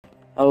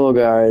Hello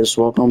guys,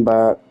 welcome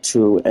back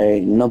to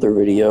another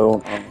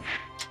video.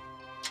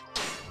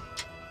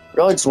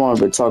 Really just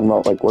wanted to talk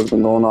about like what's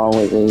been going on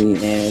lately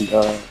and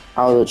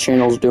how the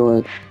channel's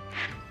doing.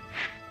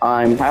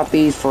 I'm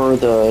happy for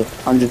the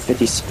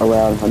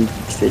around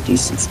 150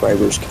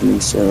 subscribers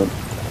coming soon.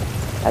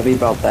 Happy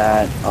about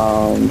that.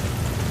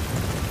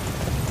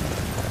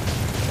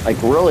 Like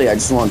really, I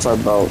just want to talk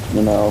about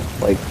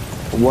like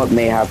what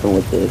may happen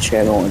with the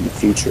channel in the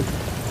future.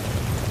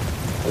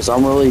 Because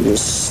I'm really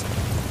just.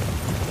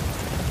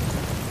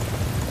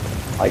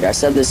 Like I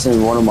said this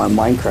in one of my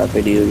Minecraft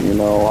videos,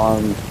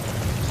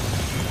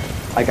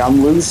 like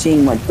I'm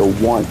losing like the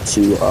want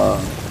to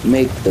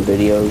make the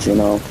videos,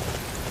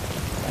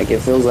 like it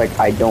feels like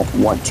I don't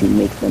want to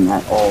make them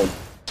at all.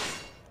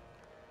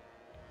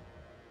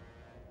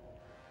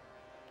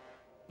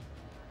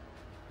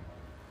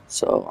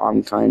 So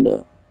I'm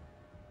kinda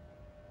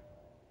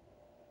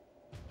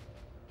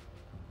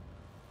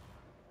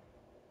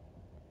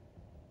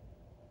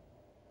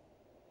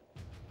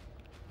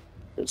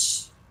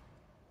just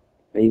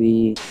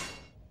maybe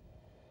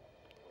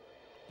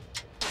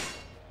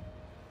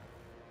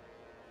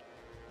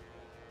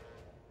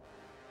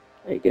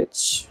like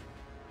it's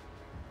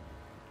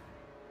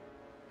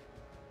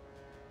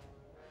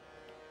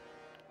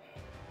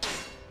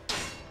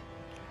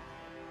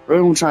what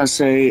I'm trying to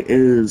say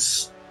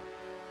is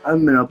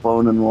I've been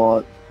uploading a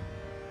lot.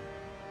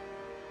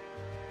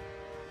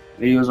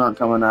 Videos aren't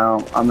coming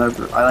out.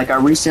 I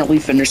recently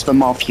finished the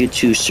Mafia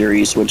 2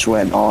 series, which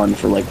went on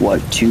for like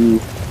what 2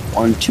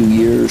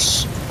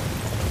 years.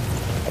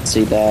 I'd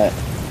say that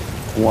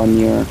 1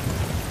 year and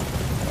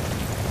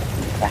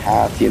a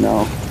half,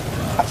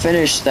 I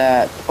finished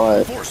that,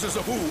 but forces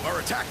of Wu are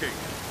attacking.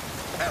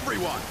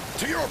 Everyone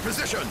to your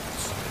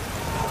positions.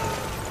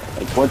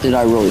 Like what did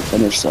I really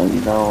finish though,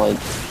 Our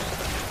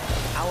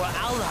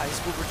allies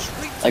will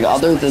retreat. Like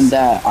other than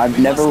that, I've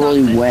never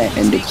really went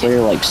and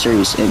declared like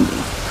serious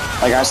ending.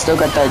 Like I still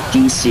got that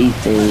DC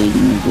thing,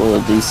 or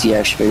the DC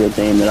action figure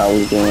thing that I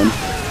was doing.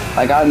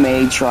 Like I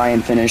may try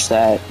and finish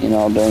that,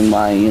 during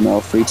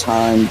my, free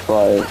time,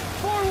 but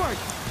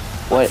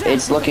what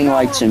it's looking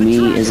like to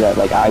me is that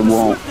like I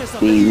won't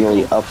be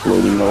really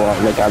uploading a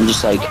lot. Like I'm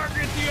just like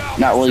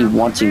not really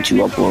wanting to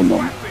upload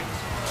them.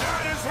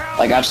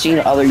 Like I've seen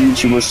other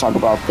YouTubers talk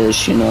about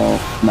this,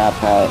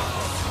 MatPat,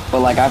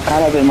 but like I've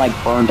kind of been like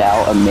burned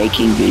out of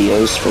making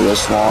videos for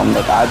this long.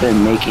 Like I've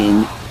been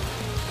making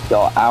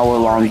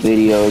hour-long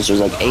videos. There's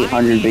like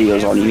 800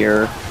 videos on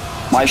here.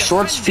 My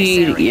shorts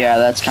feed, yeah,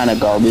 that's kind of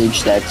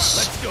garbage.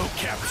 That's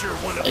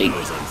like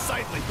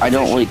I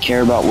don't really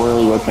care about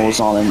really what goes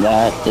on in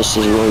that. This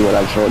is really what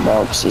I care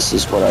about because this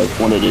is what I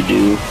wanted to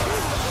do.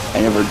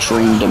 I never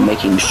dreamed of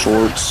making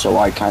shorts, so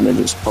I kind of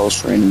just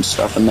post random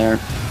stuff in there.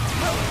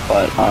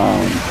 But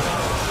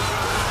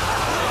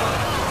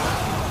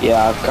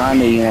yeah, I've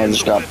kind of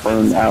just got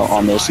burned out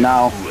on this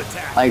now.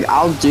 Like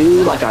I'll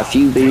do like a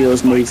few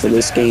videos maybe for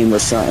this game or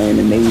something,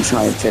 and maybe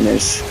try and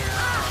finish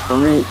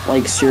current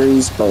like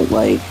series, but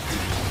like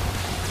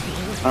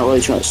I'm not really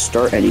trying to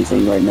start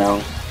anything right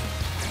now.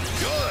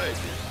 Good.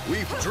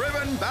 We've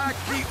driven back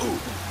the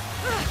Oop.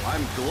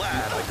 I'm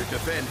glad I could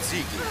defend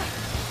Ziki.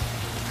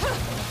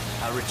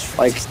 Our retreat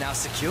Like, is now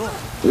secure.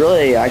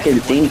 Really, I can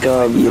think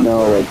of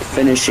like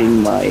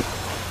finishing my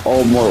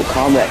old Mortal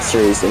Kombat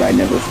series that I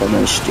never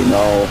finished.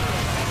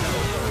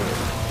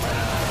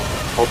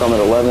 Mortal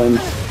Kombat 11,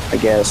 I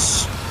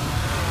guess.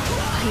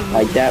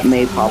 Like that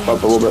may pop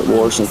up a little bit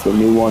more since the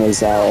new one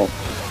is out.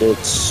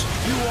 It's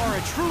You are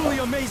a truly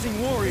amazing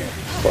warrior.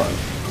 fun.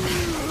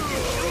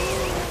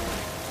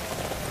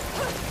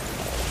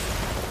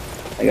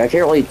 Like I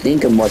can't really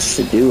think of much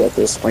to do at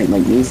this point.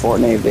 Like new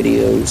Fortnite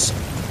videos,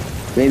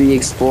 maybe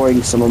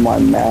exploring some of my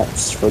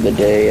maps for the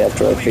day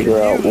after I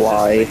figure out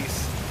why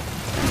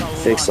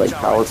fix like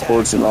power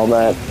cords and all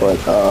that. But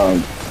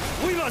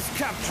We must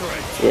capture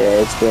it.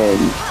 yeah, it's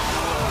been.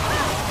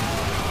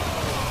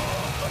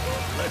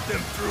 Let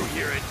them through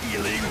here and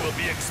Ealing will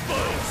be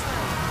exposed.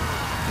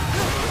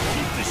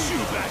 Keep the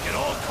shoe back at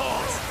all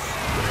costs.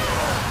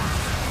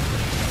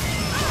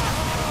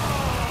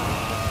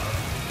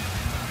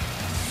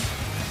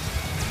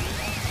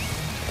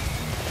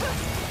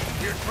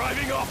 We're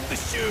driving off the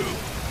shoe.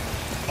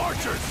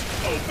 Archers,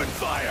 open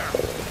fire.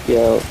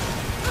 Yo,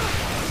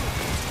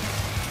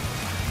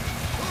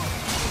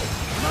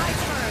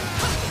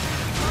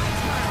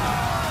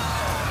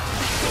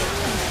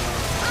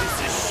 Is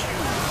this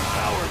shoe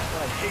powered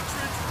by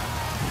hatred?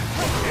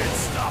 Can't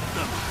stop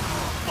them.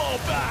 Fall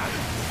back.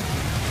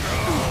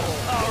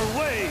 Our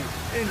way.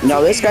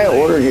 now this guy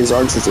ordered his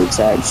archers to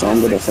attack, so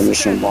I'm gonna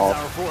finish him off.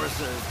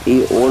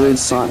 He ordered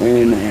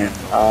something, and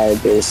I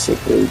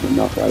basically did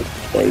not like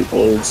that he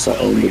ordered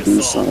something to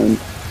do something.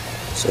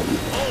 So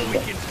All we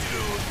can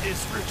do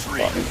is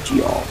retreat. to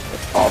y'all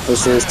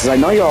officers, because I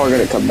know y'all are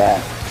gonna come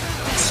back.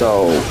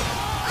 So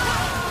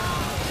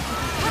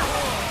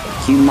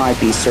he might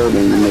be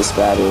serving in this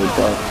battle,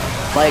 but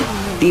like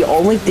the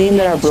only thing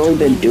that I've really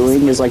been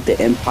doing is like the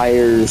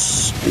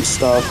empires and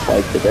stuff,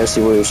 like the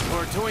Destiny Warriors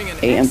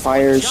 8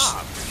 empires.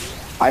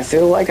 I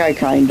feel like I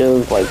kind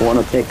of like want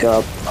to pick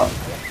up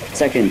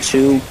Tekken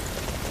 2.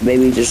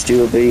 Maybe just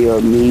do a video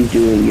of me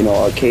doing, you know,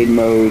 arcade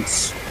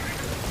modes.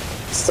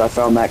 So I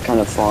found that kind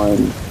of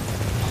fun.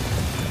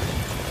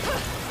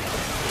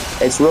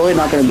 It's really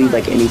not going to be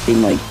like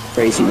anything like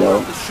crazy though,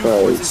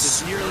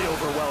 because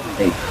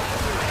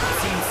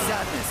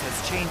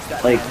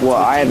like well,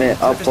 I haven't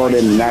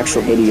uploaded an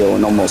actual video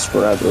in almost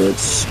forever.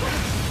 It's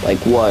like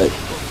what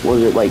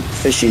was it, like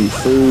fishing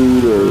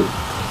food or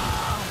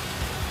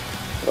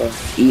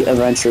eat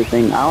adventure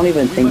thing? I don't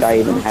even think I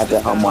even have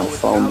that on my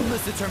phone,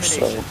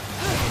 so I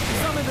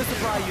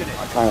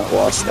kind of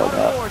lost all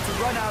that.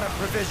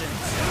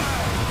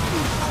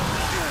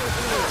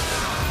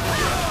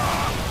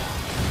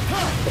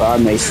 But I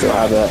may still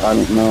have it, I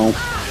don't know.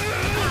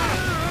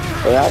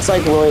 But that's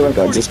like really like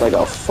just like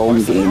a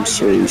phone game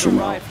series, you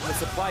know.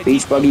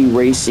 Beach Buggy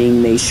Racing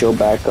may show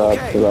back up,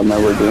 because I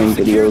remember doing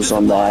videos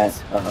on that.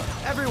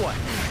 Everyone,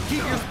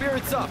 keep your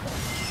spirits up.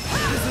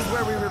 This is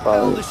where we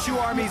repel the Shu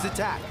army's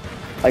attack.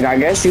 Like I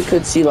guess you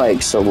could see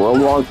like some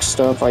Roblox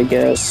stuff, I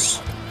guess.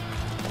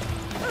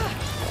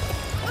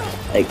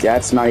 Like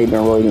that's not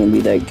even really gonna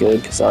be that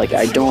good, because like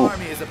I don't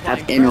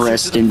have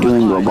interest in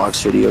doing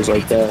Roblox videos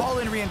like that.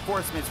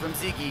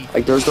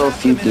 Like there's a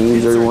few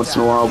games every once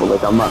in a while, but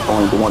like I'm not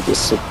going to want to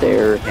sit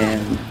there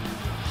and,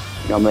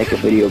 you know, make a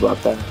video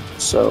about that.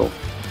 So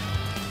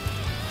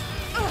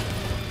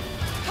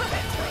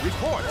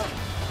report.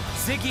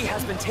 Ziggy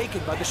has been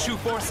taken by the Shu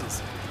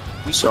forces.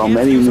 So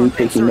maybe me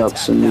picking up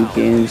some new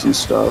games and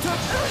stuff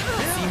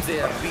Seems they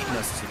have beaten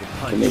us to the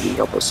punch. to maybe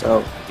help us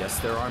out. I guess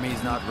their army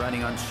is not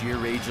running on sheer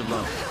rage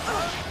alone.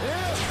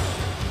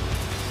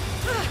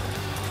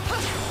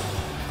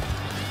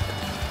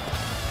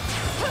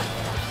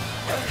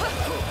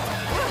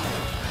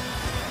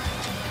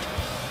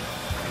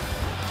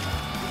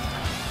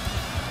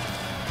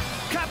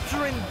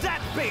 Capturing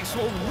that base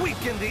will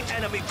weaken the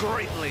enemy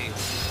greatly.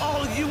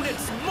 All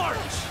units march!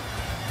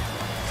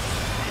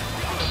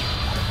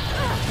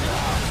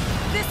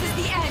 This is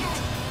the end!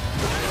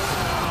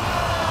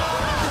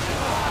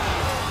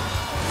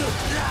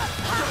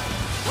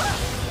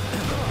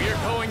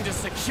 We're going to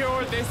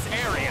secure this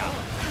area.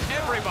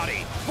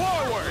 Everybody,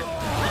 forward!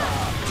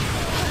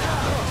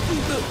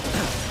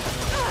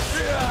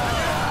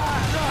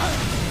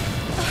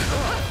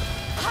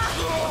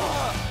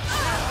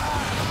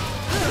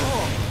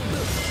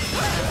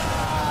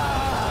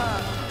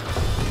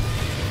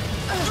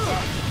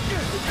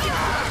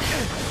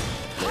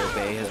 Their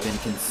bay has been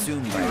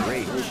consumed by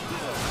rage and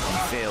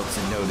failed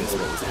to notice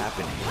what was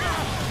happening.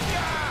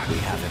 We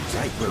have him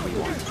right where we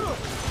want him.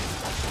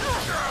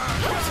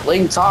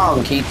 Ling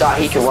Tong, he thought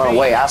he could run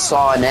away. I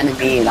saw an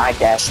enemy and I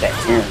dashed at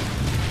him.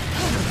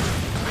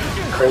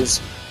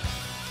 Crazy.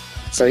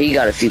 So he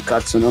got a few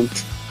cuts in him.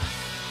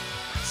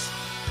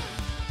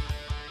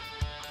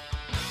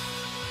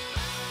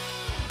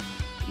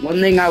 One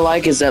thing I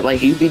like is that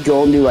like you could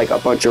go and do like a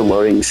bunch of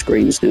loading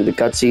screens through the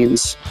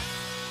cutscenes.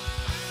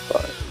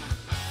 But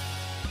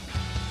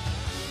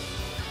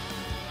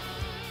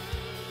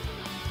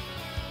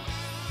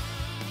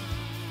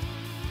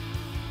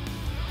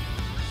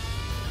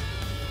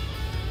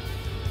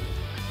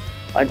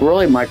like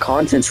really my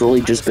content's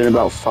really just been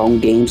about phone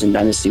games and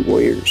Dynasty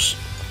Warriors.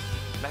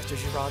 Master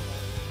Girard?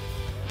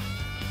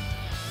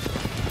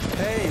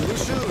 Hey, Lu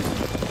Xun!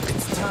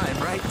 It's time,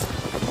 right?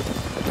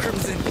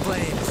 Crimson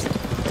flames,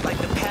 like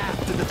the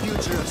path to the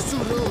future of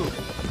Sulu!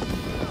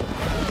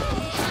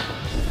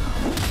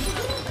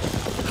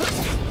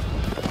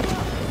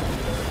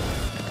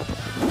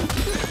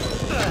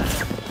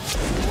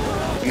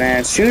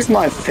 Man, Shu's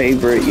my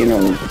favorite, you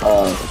know,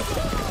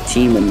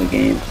 team in the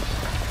game. The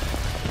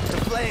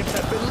flames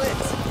have been lit!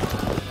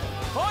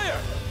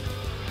 Fire!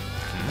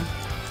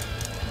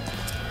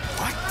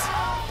 What?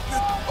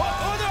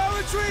 Order our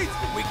retreat!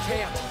 We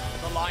can't.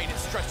 The line is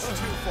stretched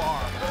too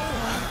far.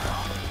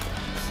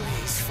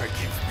 Please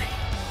forgive me. I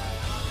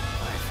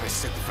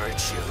forsook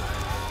virtue.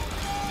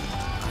 I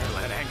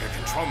let anger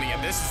control me,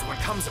 and this is what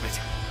comes of it.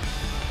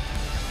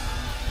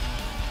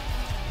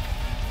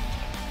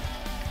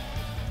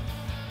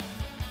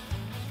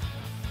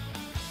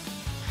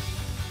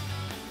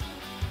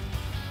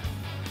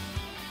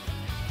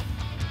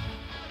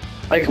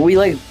 Like, we,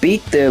 like,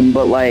 beat them,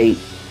 but, like,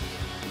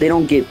 they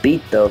don't get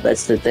beat, though.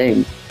 That's the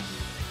thing.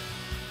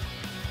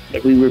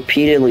 Like, we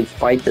repeatedly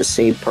fight the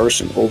same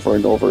person over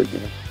and over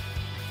again.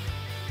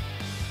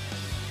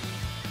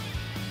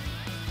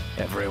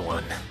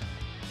 Everyone,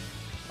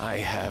 I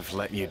have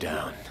let you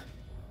down.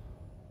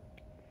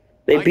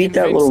 They beat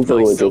that little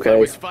village, okay? I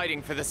was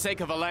fighting for the sake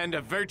of a land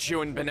of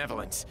virtue and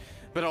benevolence,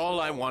 but all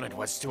I wanted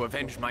was to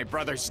avenge my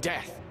brother's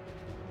death.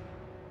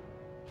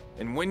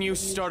 And when you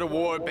start a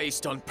war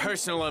based on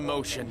personal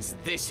emotions,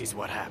 this is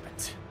what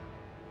happens.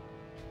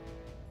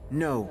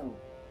 No.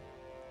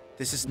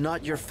 This is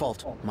not your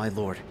fault, my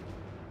lord.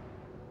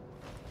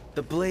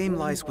 The blame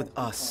lies with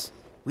us.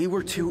 We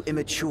were too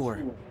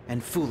immature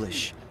and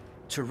foolish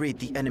to read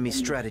the enemy's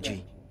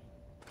strategy.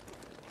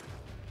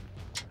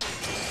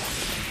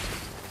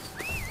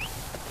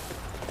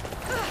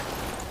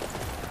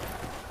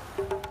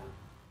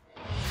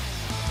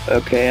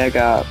 Okay, I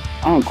got.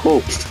 Oh,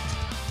 cool.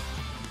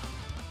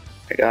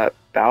 I got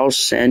Bao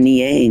Sen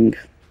Yang.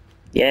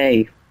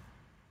 Yay.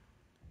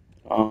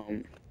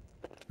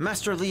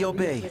 Master Liu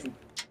Bei.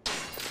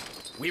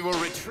 We will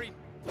retreat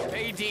to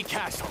Beidi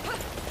Castle.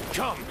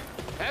 Come,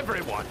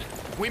 everyone.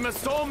 We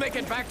must all make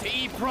it back to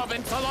E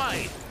Province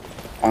alive.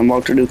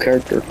 Unlocked a new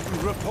character.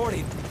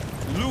 Reporting.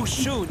 Lu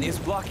Xun is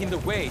blocking the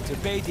way to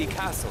Beidi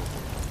Castle.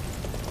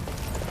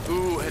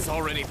 Wu has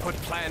already put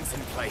plans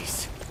in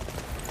place.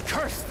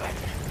 Curse them!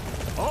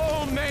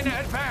 All men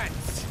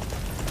advance!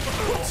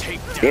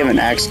 They have an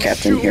axe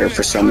captain here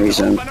for some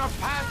reason.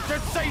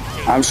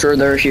 I'm sure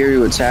they're here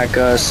to attack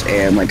us,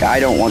 and like I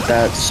don't want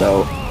that,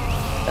 so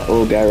that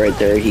little guy right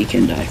there, he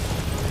can die.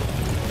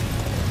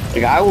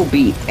 Like I will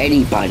beat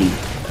anybody.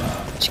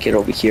 Let's get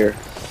over here.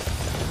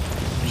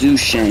 Zhu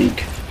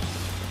Shank.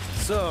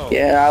 So,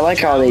 Yeah, I like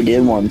how they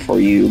did one for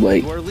you.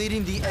 Like you are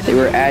leading the they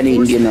were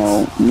adding, you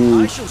know,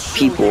 new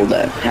people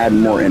that had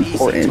more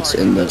importance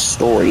in the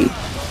story,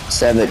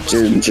 instead of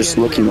it just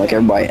looking like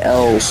everybody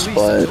else.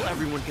 But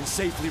everyone can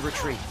safely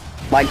retreat.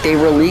 like they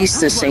released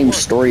the same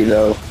story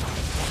though.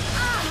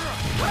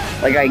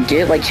 Like I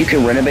get like you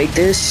can renovate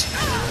this,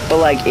 but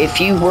like if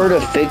you were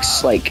to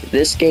fix like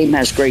this game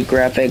has great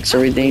graphics,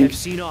 everything.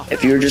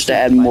 If you were just to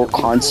add more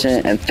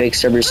content and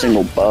fix every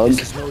single bug,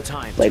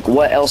 like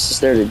what else is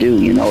there to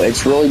do? You know,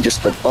 it's really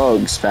just the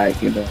bugs that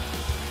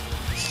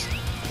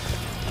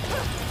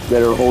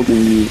that are holding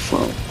you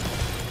from.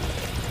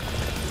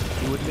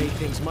 It would make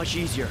things much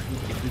easier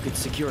if we could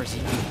secure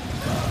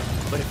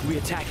Ziggy. But if we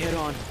attack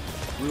head-on,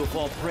 we will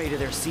fall prey to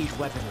their siege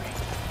weaponry.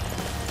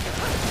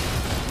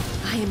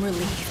 I am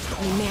relieved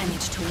we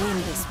managed to win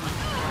this one.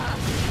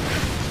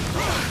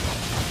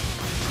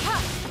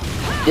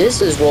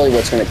 This is really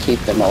what's going to keep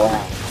them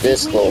around.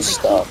 This Zigui little is a key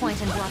stuff.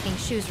 point in blocking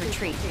Shu's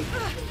retreat.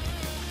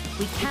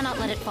 We cannot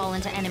let it fall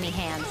into enemy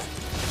hands.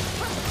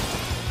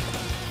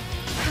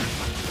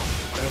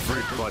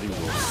 Everybody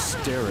will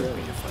stare at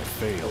me if I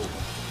fail.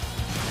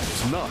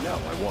 It's not how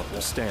I want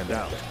to stand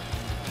out.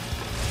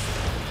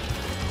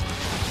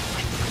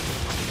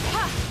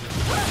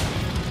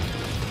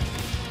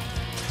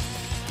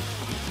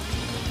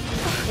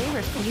 They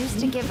refuse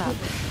to give up,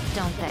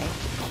 don't they?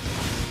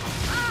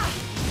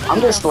 I'm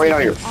just worried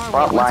on your Our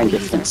front line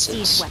weapons will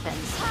use our defenses. siege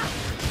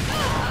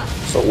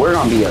weapons. So we're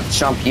going to be able to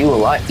jump you a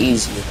lot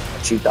easier than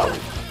what you thought.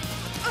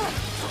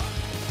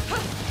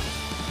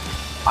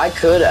 I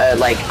could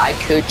I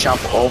could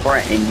jump over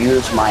and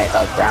use my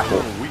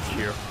grapple, Weak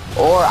here.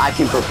 or I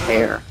can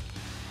prepare.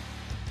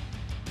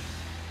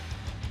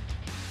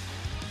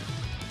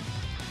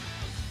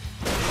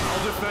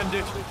 I'll defend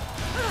it.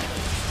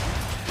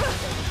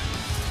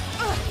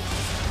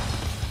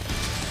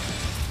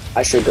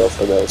 I should go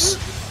for those.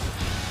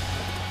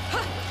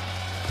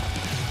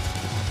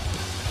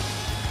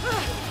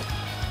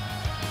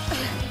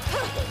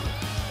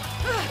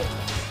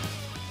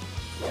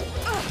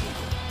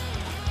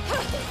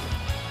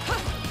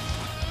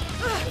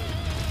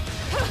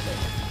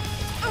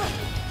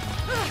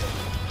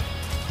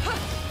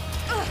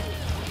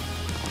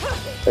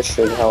 That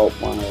should help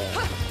my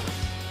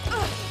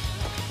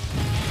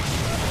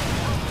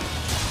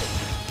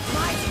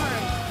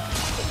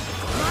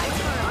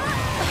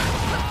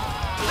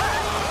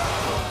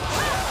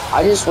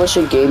I just wish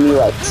it gave me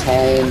like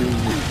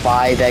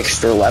 5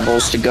 extra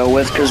levels to go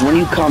with, because when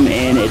you come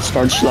in, it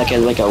starts like at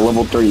like a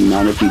level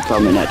 39 if you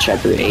come in at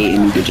chapter 8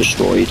 and you get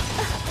destroyed.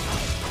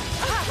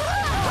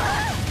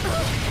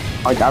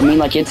 Like, I mean,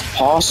 like, it's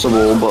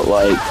possible, but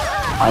like,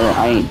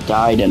 I ain't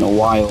died in a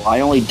while.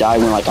 I only die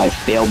when like I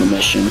failed the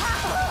mission.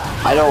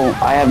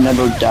 I have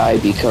never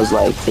died because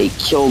like they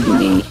killed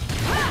me.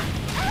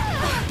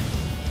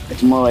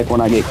 It's more like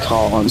when I get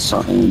caught on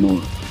something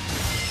or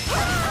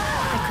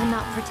I could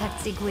not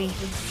protect Zigui.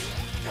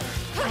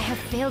 I have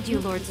failed you,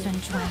 Lord Sun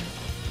Quan.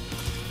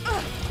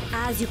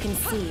 As you can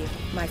see,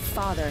 my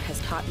father has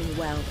taught me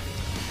well.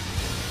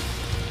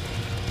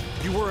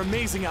 You were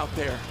amazing out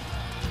there.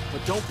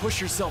 But don't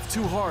push yourself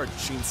too hard,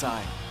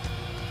 Shinsai.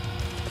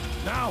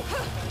 Now,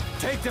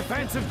 take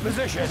defensive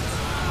position.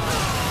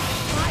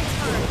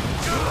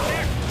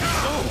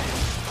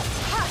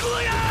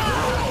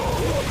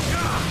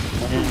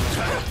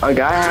 Like,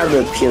 I have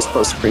the PS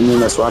Plus Premium,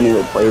 that's why I need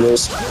to play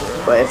this.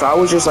 But if I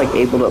was just like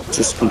able to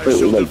just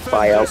completely like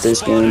buy out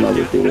this game, I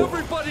would do it.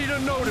 Everybody to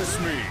notice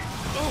me.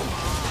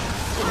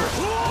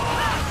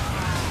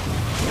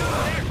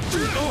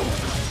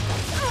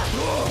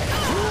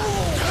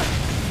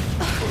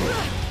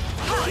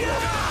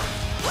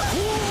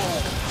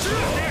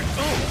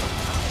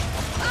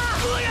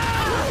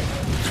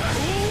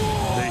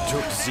 They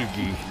took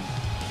Ziggy.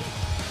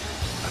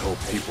 I hope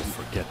people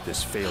forget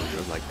this failure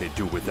like they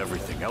do with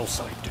everything else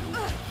I do.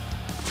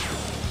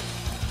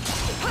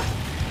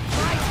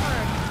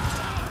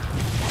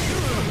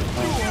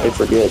 They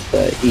forget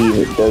that he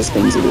even does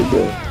things that are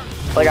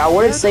good. Like, I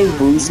wouldn't say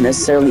Wu's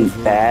necessarily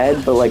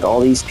bad, but like all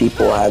these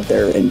people had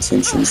their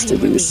intentions to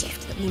do so.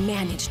 Relieved that we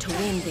managed to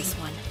win this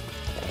one.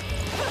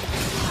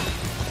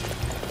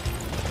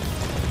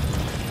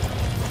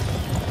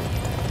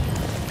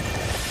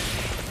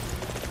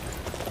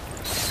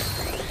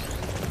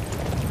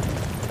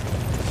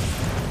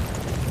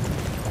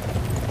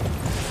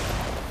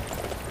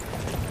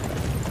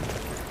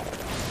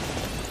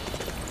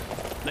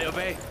 Liu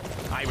Bei,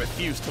 I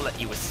refuse to let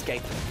you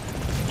escape.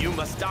 You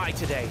must die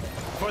today,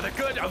 for the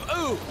good of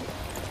Wu!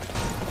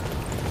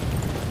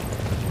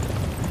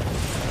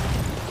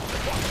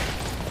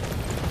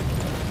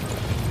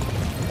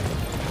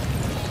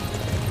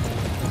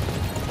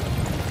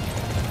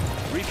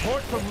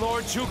 Report from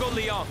Lord Zhuge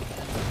Liang.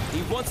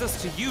 He wants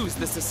us to use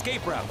this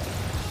escape route.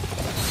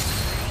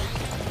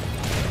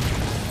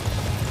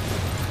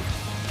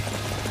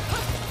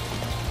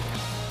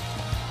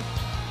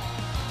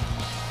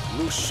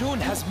 Lu Xun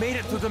has made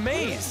it through the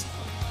maze!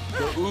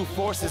 The Wu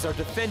forces are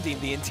defending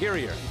the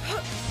interior.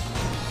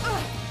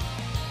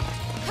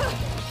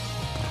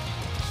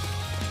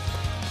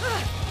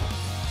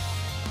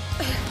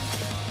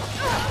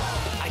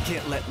 I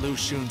can't let Lu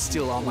Xun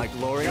steal all my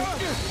glory.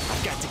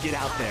 I've got to get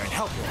out there and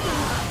help her.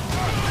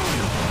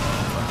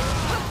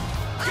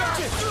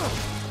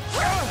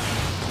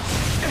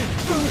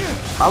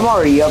 I'm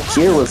already up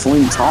here with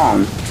Ling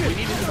Tong. We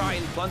need to try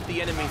and blunt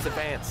the enemy's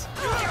advance.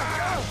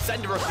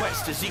 Send a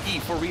request to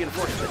Ziggy for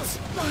reinforcements.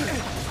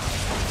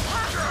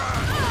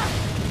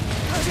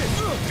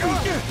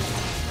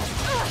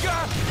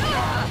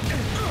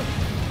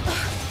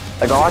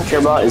 Like, all I care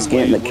about is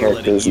getting the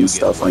characters and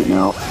stuff right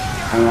now.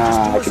 And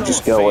I could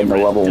just go and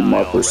level them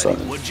up or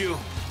something. Would you?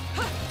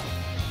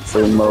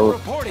 Free mode.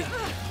 Reporting!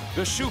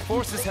 The Shu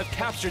forces have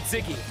captured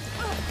Ziggy.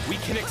 We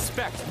can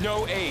expect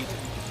no aid.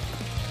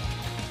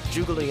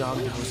 Zhuge Liang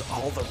knows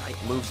all the right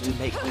moves to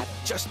make at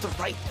just the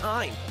right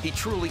time. He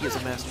truly is a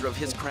master of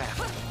his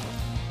craft.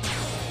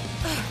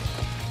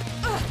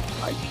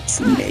 I need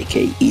to make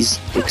a easy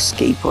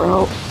escape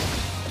route.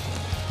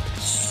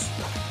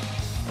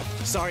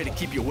 Sorry to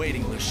keep you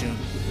waiting, Lu Xun.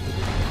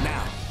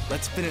 Now,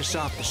 let's finish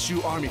off the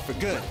Shu army for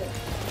good.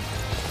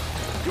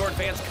 Your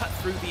advance cut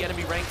through the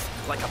enemy ranks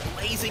like a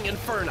blazing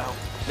inferno.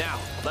 Now,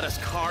 let us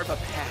carve a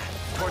path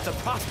towards a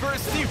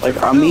prosperous future. Like,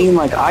 I mean,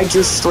 like, I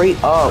just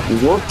straight up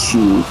whooped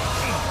you.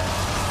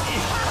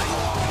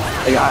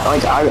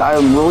 I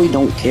really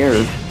don't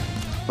care.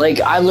 Like,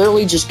 I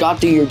literally just got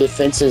through your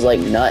defenses like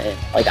nothing.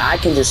 Like, I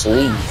can just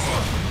leave.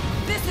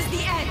 This is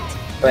the end.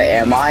 But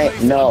am I?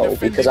 No,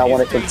 because I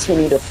want to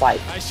continue to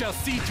fight. I shall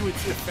see to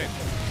its defense.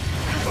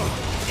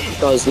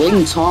 Because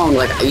Ling Tong,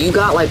 like, you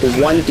got like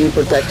one dude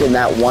protecting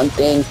that one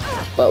thing,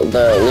 but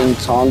the Ling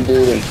Tong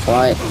dude in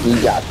front, he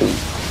got beat.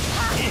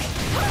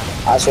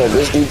 I swear,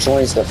 this dude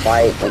joins the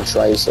fight and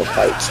tries to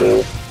fight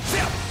too.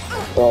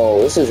 Bro,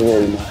 this is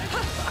really nice.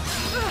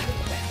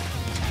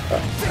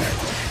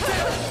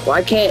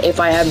 Why can't, if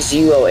I have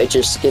zero, it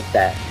just skip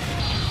that?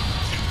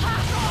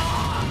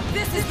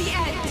 This is the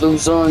end. Lu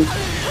Xun,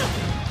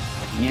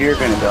 you're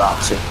gonna go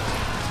out soon.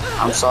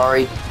 I'm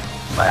sorry,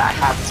 but I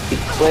have to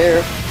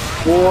declare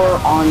war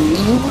on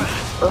you.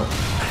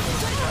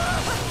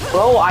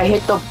 Bro, I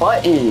hit the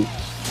button.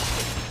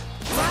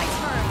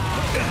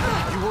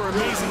 You were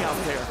amazing out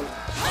there.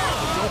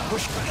 Don't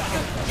push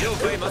back. Liu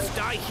Bei must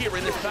die here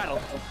in this battle.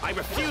 I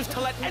refuse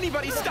to let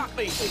anybody stop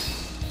me.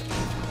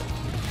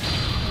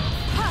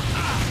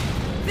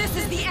 This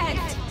is the end.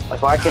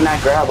 Like, why can't I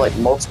grab like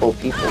multiple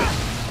people?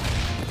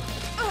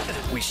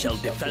 We shall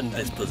defend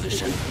this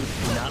position.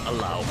 Do not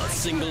allow a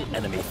single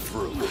enemy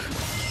through.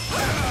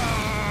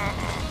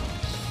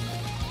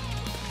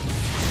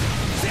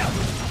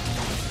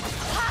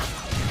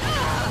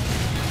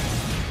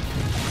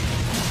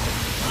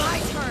 My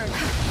turn.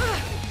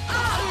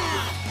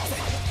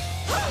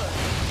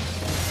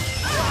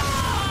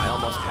 I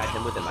almost had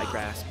him within my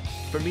grasp.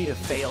 For me to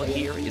fail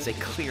here is a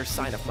clear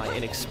sign of my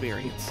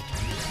inexperience.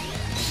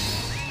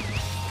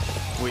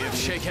 We have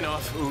shaken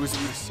off Wu's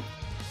pursuit.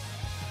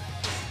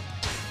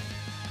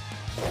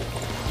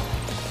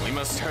 We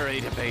must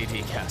hurry to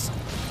Beidi Castle.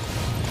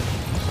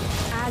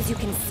 As you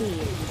can see,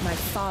 my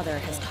father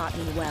has taught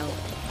me well.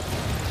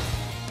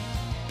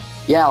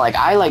 Yeah, like,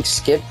 I like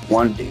skipped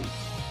one dude.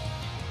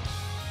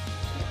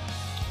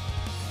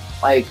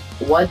 Like,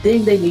 one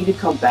thing they need to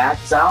come back,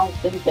 because I don't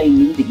think they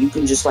need that you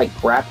can just like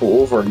grapple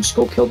over and just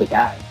go kill the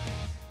guy.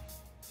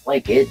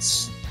 Like,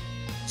 it's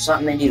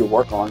something they need to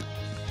work on.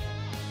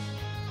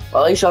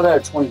 Well, at least y'all got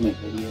a 20-minute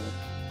video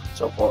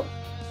so far.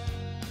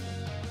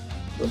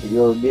 But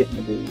you're getting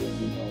the video,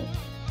 you know.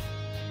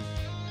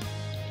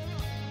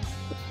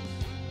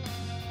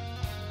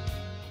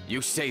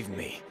 You saved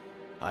me.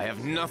 I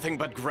have nothing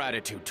but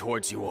gratitude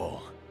towards you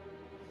all.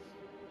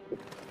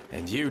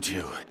 And you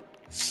too.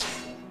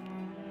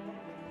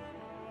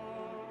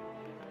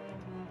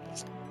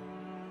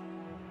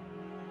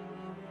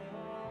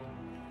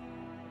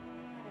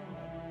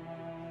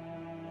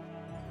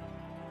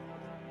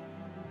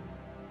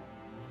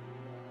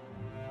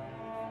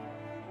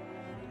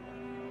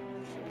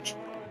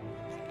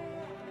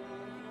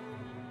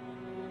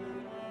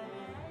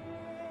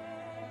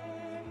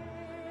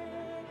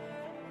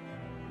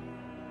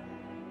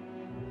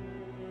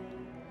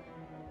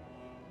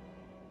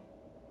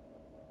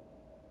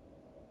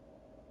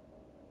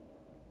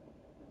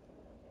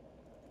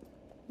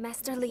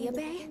 Master Liu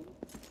Bei?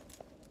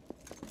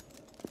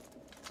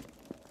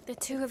 The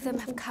two of them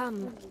have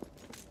come.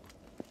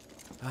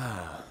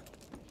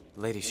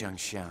 Lady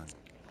Xiangxiang.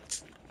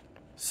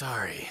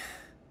 Sorry.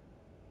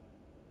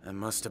 I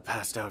must have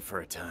passed out for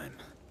a time.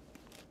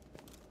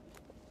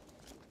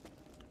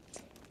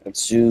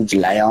 It's huge,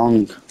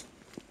 Liang.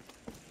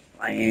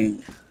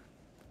 Liang.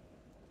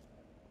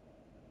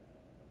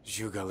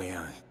 Zhuge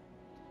Liang.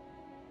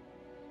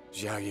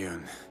 Zhao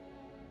Yun.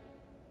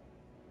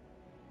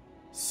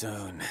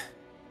 Soon,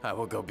 I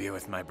will go be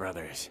with my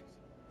brothers.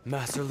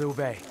 Master Liu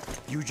Bei,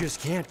 you just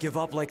can't give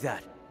up like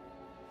that.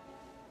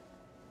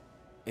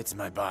 It's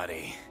my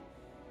body.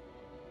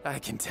 I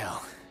can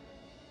tell.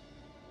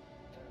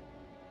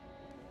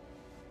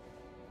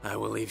 I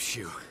will leave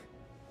Shu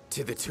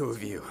to the two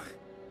of you.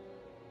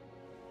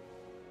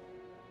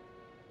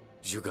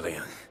 Zhuge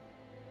Liang.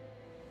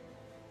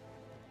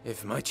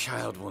 If my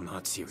child will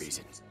not see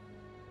reason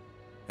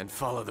and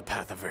follow the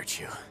path of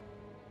virtue,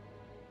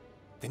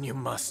 then you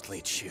must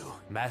lead Shu.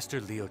 Master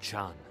Liu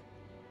Chan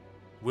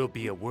will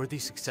be a worthy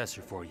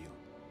successor for you.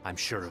 I'm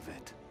sure of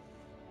it.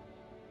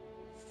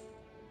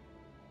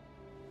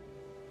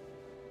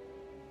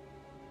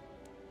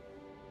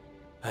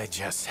 I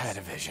just had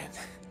a vision.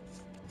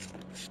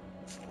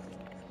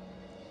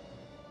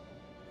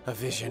 A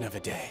vision of a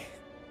day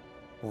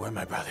where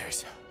my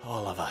brothers,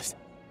 all of us,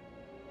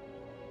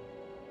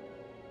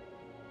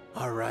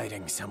 are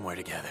riding somewhere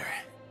together.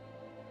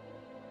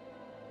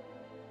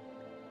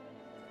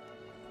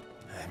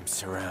 I'm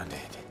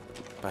surrounded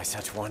by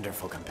such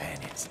wonderful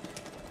companions.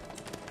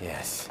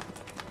 Yes,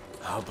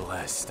 how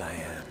blessed I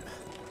am.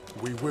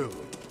 We will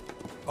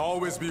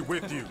always be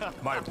with you,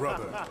 my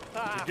brother.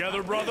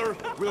 Together, brother,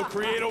 we'll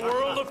create a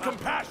world of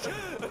compassion.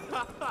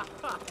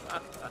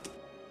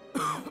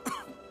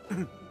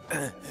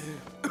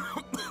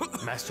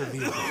 Master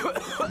Liu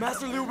Bei.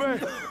 Master Liu Bei!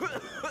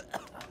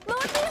 Lord Liu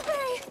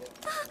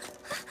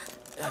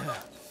Bei!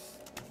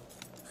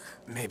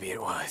 Maybe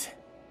it was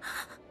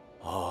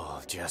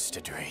all just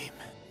a dream.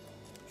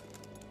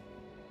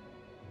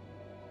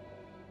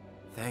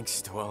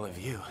 Thanks to all of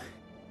you,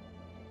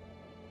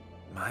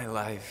 my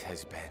life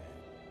has been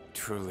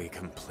truly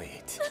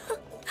complete.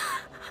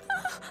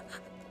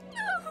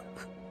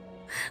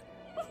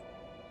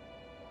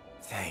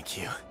 Thank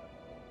you.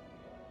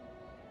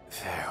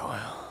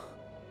 Farewell.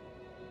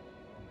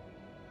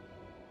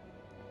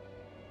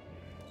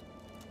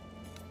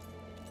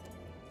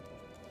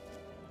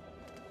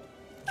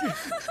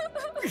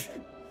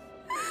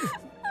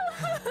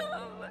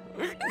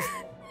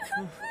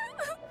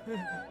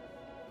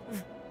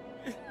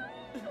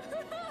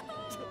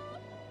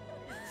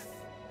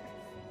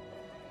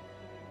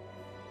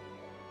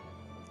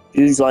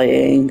 Huge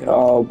Liang.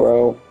 Oh,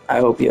 bro. I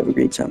hope you have a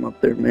great time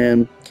up there,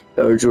 man.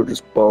 You're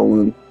just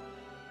balling.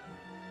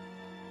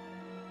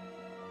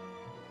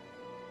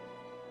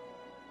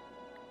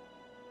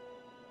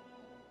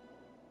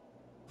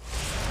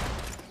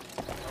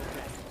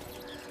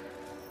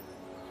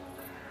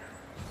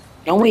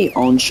 Don't we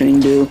own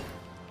Chengdu?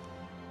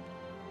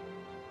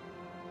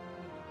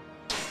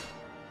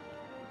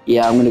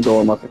 Yeah, I'm gonna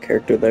go unlock a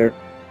character there.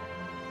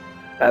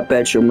 I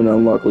bet you I'm gonna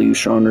unlock Liu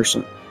Shan or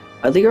something.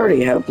 I think I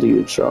already have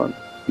Liu Shan, to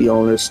be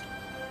honest.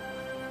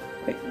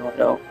 Wait, no, I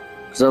don't.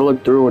 Because I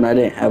looked through and I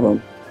didn't have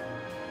him.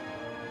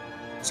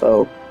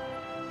 So.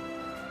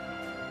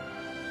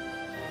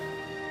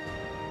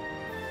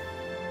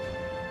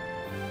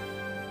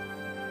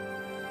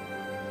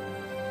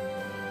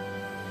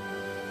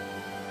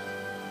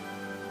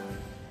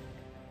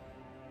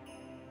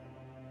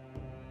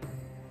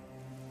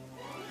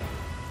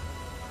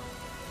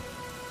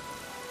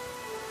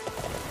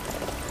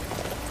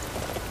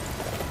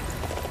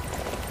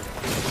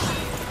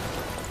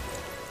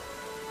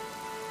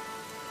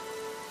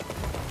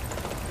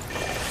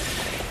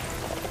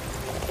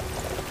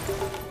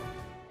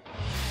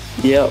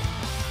 Yep,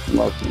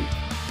 lucky.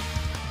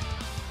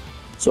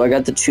 So I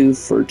got the 2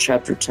 for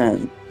chapter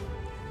 10.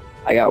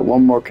 I got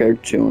one more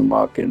character to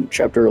unlock in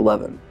chapter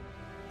 11.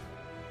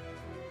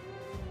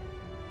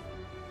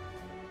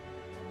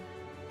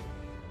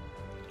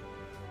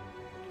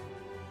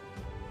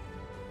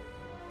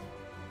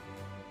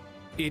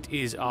 It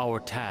is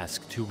our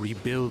task to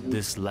rebuild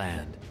this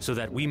land so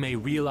that we may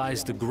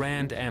realize the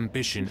grand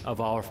ambition of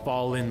our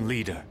fallen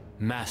leader,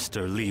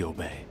 Master Liu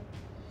Bei.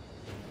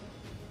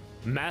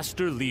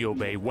 Master Liu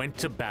Bei went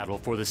to battle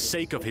for the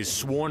sake of his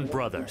sworn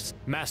brothers,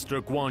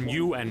 Master Guan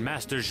Yu and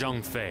Master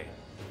Zhang Fei.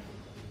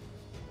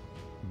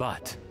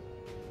 But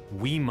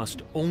we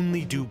must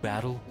only do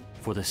battle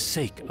for the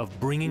sake of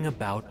bringing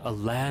about a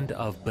land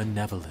of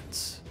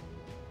benevolence.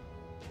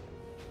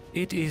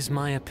 It is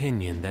my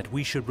opinion that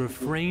we should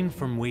refrain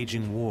from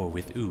waging war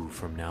with Wu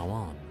from now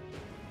on.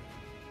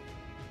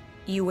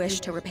 You wish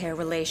to repair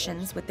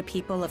relations with the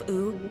people of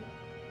Wu?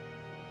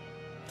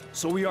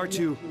 So we are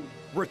to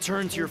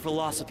return to your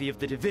philosophy of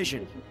the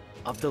division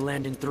of the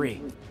land in 3.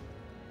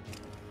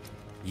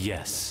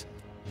 Yes,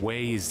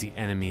 Wei is the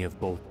enemy of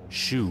both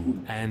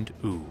Shu and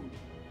Wu.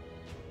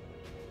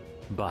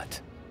 But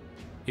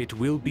it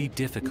will be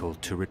difficult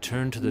to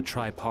return to the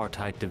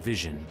tripartite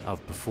division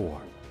of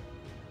before.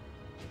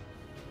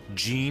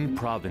 Jin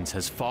Province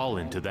has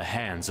fallen to the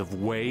hands of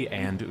Wei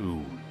and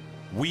Wu.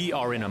 We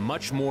are in a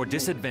much more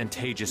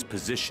disadvantageous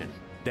position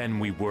than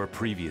we were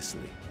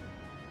previously.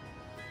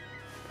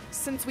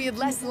 Since we had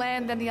less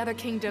land than the other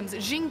kingdoms,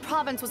 Jing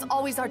Province was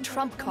always our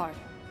trump card.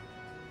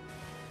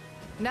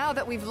 Now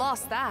that we've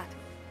lost that,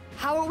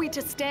 how are we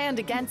to stand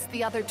against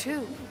the other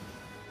two?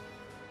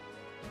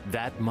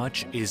 That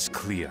much is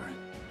clear.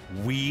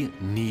 We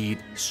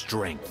need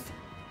strength.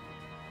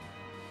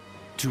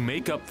 To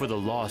make up for the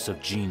loss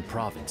of Jing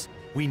Province,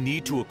 we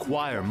need to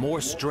acquire more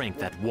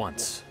strength at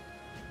once.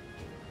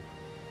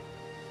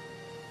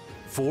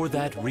 For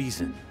that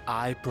reason,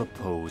 I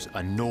propose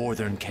a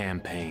northern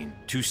campaign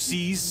to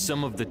seize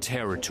some of the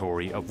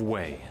territory of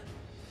Wei.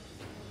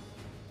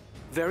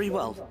 Very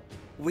well.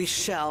 We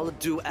shall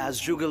do as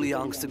Zhuge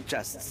Liang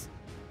suggests.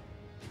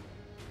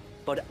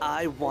 But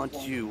I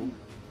want you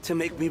to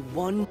make me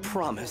one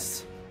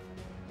promise.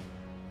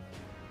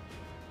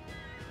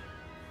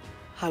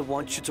 I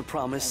want you to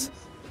promise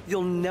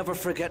you'll never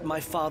forget my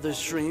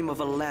father's dream of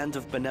a land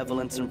of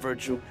benevolence and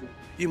virtue.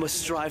 You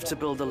must strive to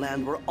build a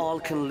land where all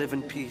can live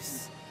in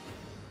peace.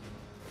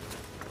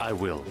 I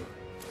will.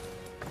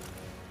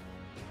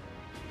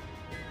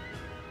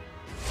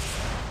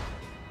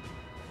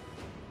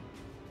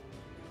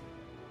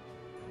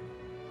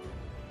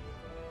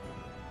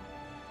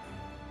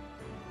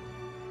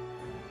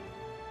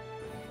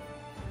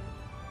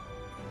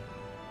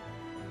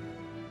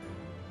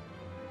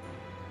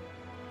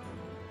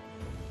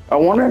 I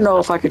want to know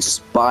if I could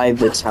just buy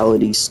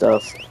vitality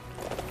stuff.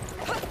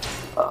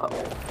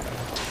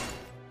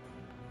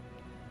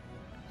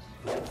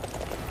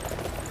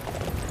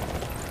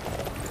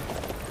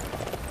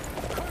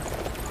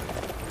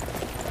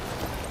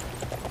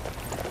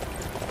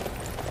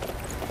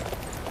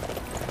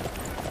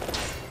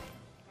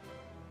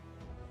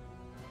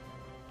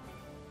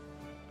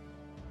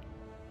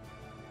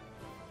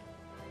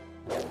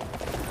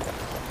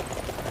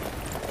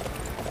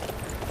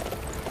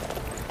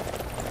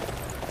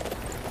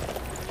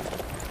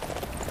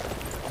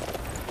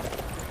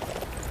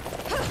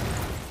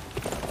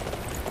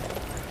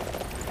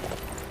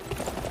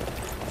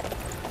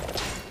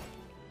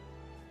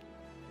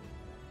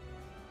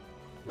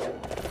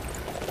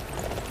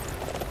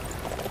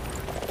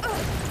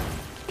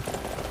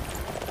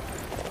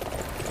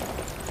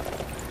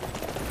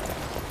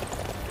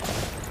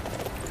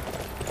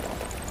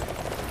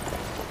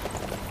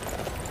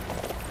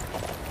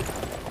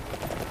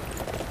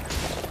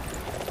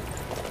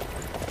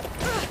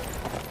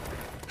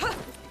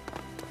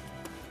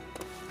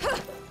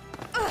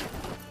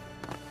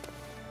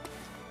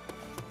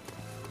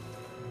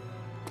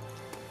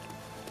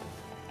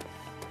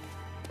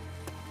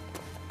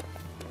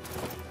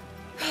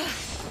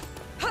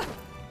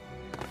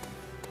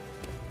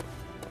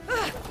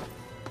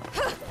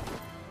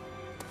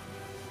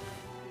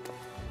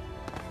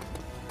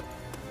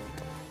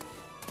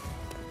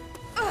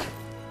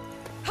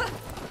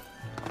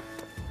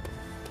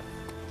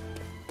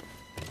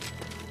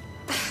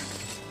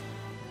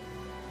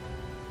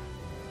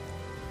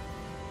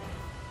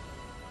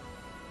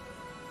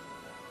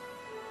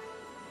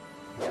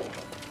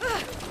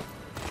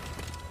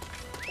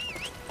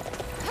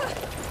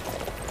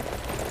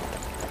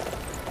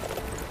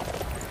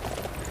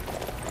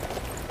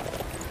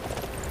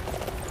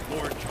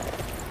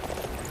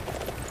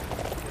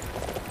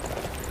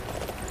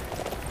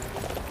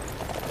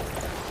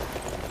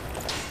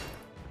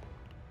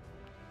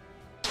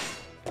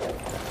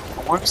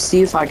 I want to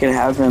see if I can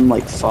have him,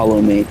 like,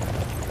 follow me.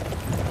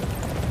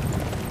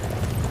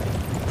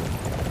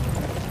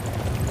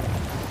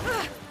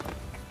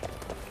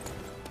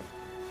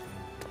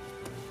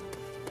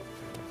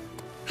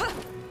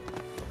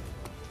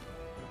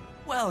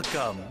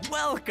 Welcome,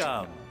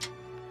 welcome!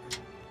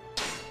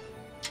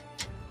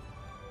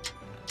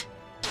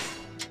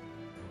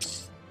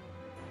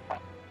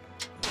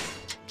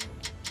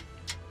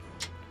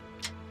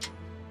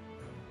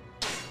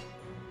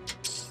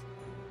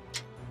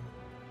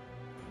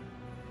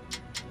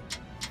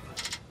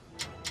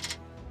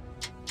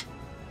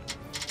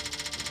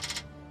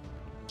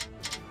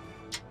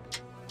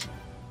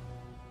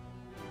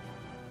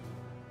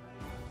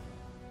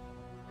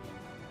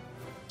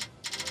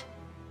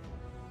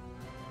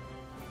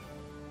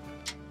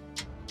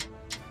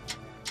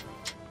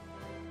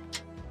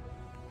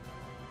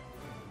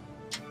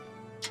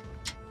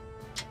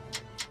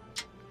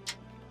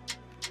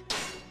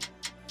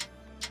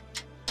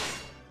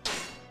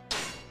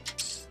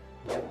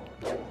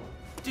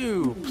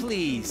 Do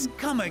please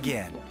come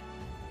again.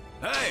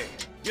 Hey,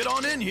 get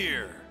on in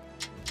here.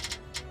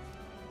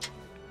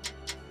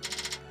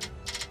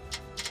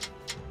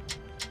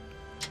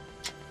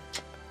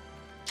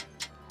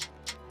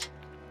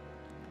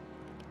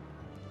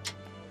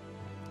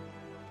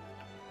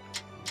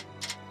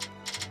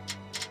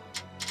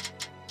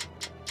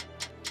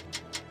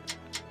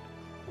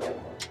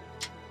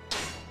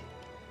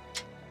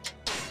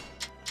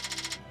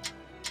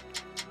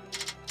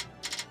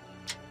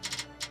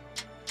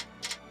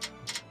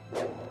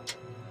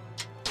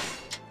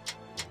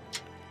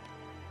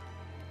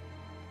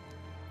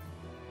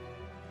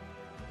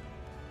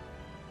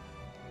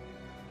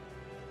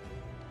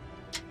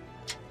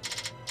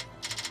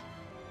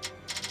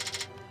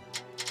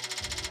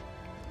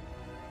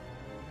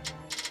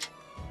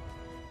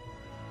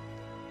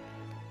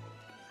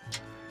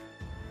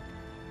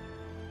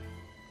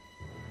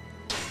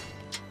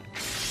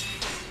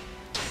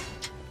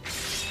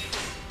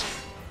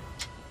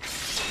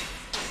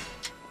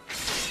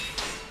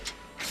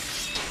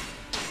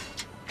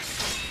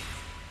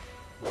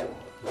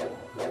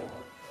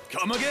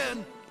 Come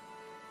again.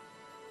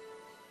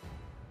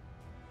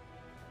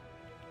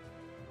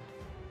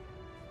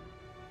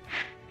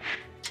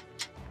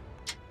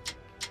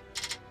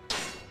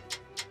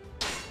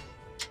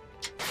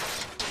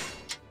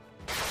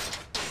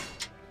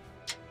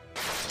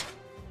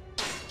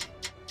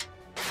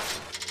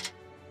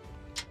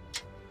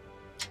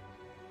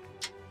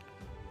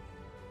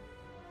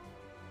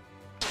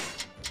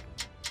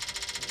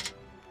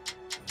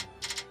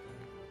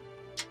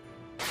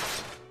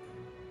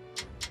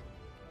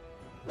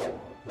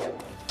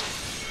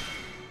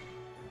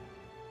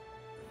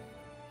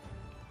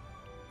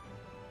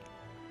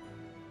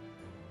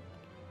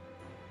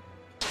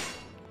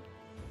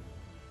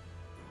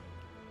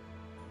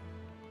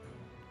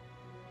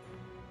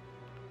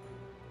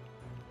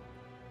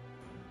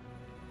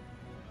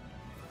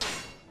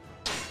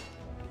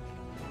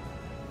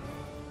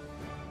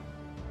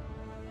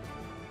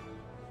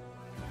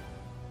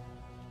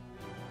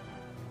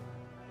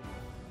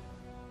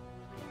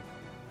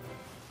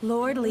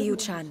 Lord Liu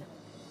Chan,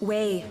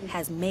 Wei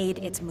has made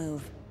its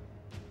move.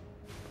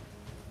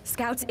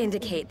 Scouts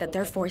indicate that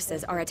their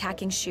forces are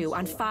attacking Shu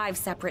on 5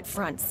 separate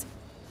fronts.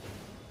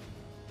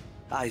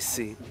 I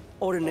see.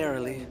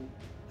 Ordinarily,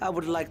 I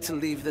would like to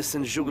leave this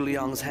in Zhuge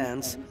Liang's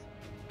hands,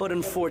 but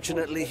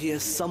unfortunately he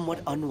is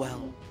somewhat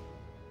unwell.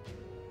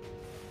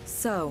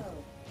 So,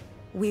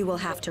 we will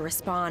have to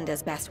respond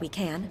as best we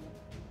can.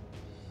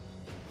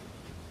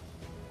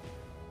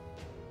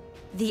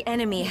 The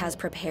enemy has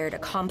prepared a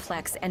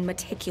complex and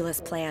meticulous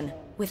plan.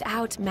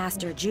 Without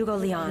Master Zhuge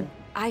Liang,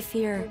 I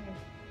fear...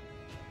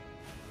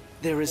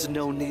 There is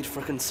no need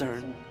for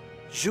concern.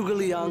 Zhuge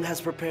Liang has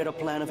prepared a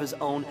plan of his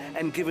own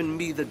and given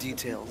me the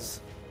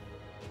details.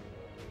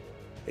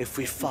 If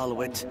we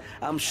follow it,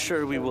 I'm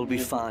sure we will be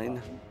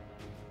fine.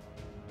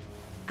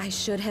 I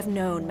should have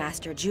known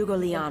Master Zhuge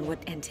Liang would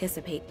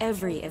anticipate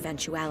every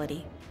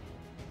eventuality.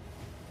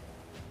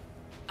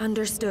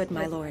 Understood,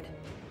 my lord.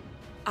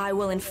 I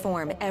will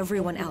inform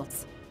everyone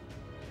else.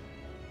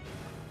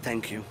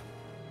 Thank you.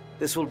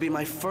 This will be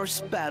my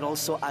first battle,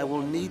 so I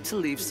will need to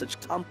leave such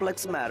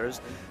complex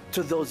matters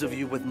to those of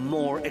you with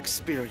more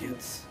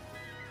experience.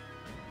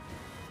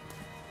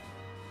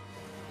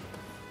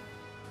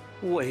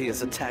 Wei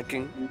is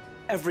attacking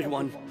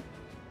everyone.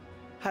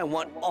 I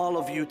want all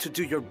of you to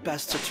do your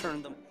best to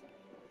turn them.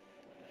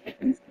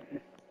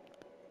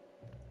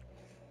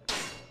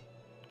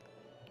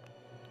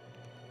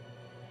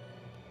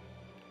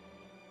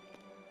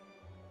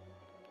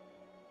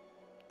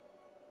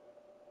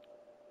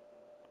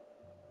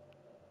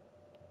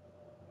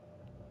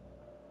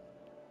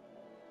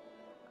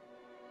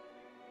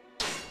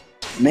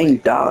 Ming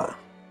Da.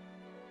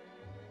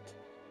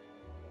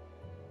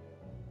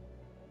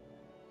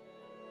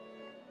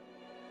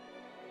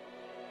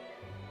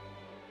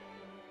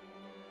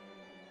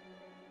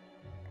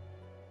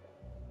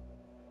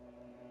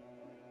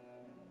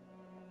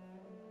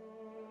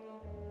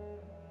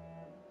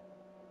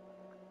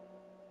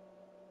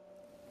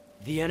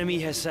 The enemy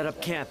has set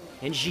up camp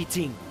in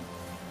Jiting.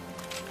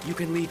 You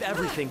can leave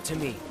everything to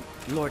me,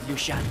 Lord Liu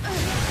Shan.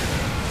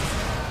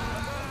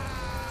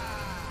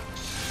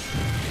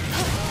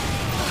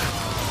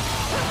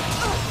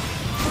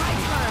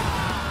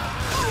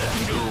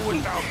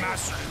 Without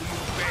Master Liu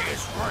Bei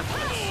is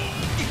worthless.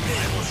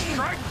 I will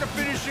strike the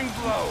finishing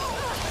blow.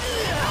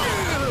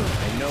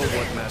 I know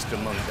what Master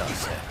Meng Da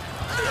said.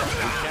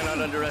 We cannot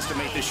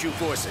underestimate the Shu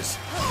forces.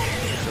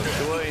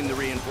 So join the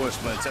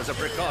reinforcements as a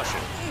precaution.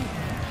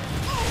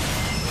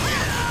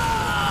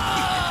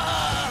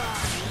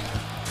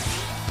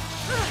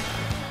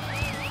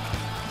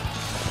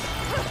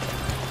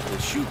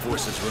 The Shu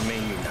forces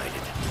remain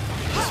united,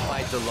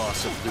 despite the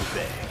loss of Liu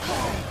Bei.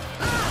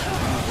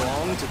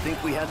 Wrong to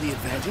think we had the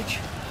advantage?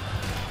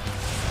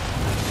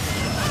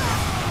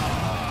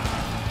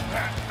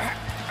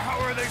 How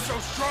are they so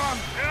strong?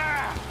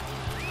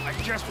 I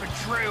guess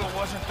betrayal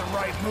wasn't the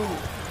right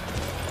move.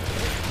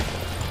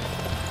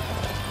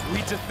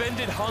 We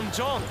defended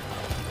Hanzhong.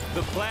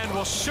 The plan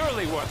will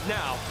surely work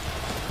now.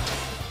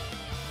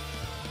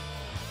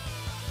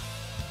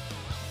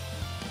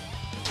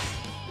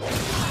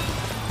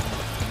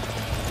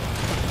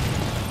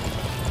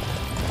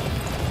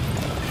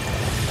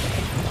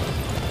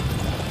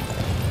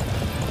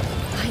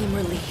 I am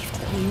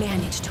relieved we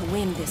managed to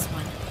win this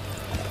one.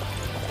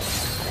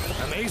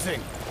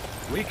 Amazing.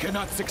 We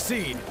cannot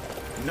succeed.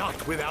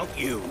 Not without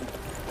you.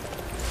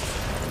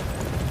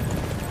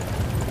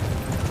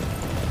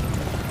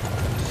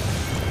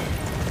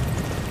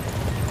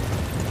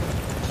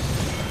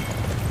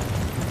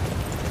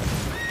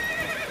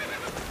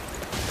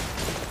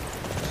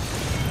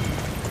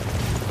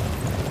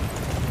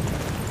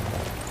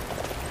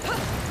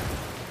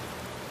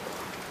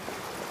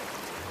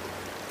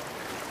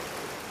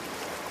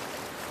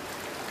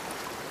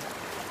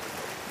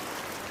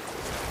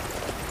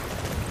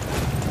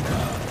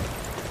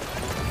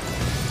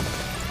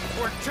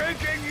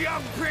 Taking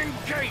Yangping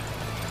Gate!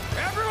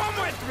 Everyone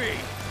with me!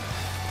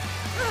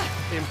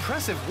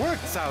 Impressive work,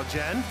 Cao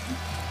Zhen.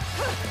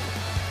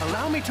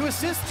 Allow me to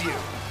assist you.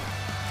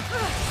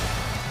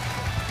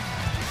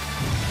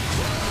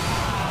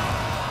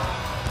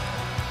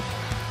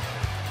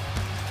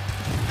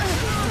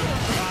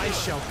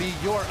 shall be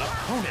your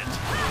opponent.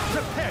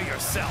 Prepare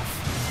yourself.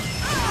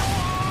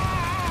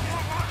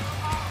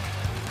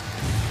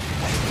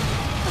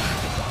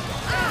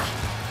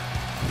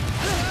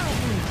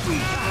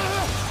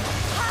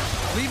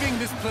 Leaving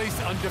this place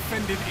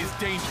undefended is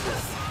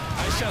dangerous.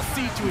 I shall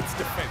see to its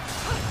defense.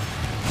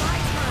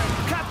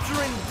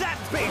 Capturing that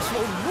base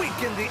will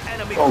weaken the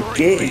enemy. Oh,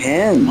 get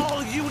him.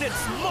 All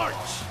units march.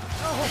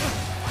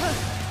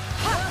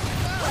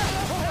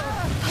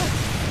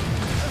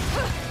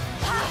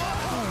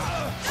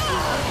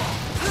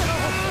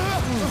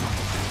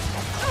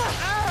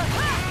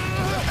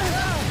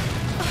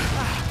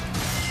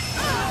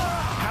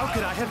 How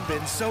could I have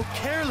been so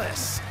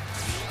careless?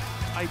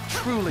 I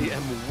truly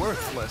am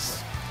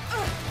worthless.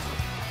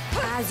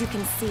 As you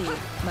can see,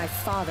 my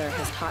father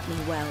has taught me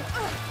well.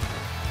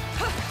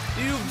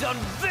 You've done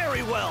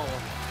very well.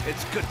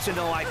 It's good to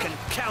know I can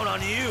count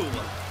on you.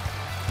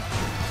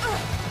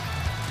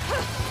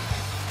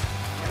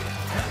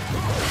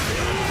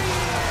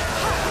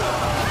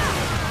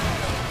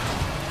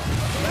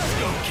 Let's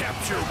go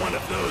capture one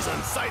of those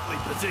unsightly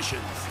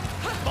positions.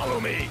 Follow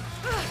me.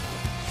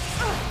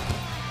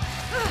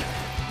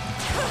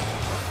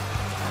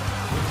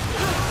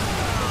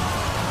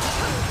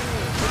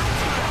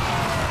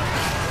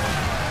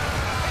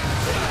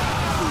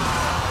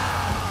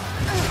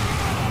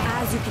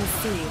 As you can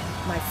see,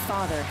 my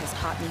father has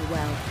taught me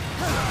well.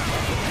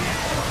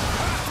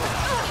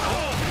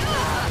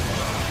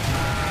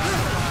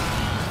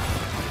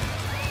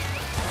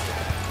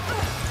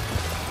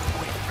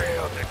 We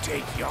failed to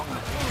take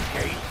Yongbing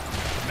Gate.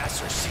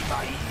 Master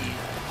Sima Yi,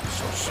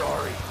 so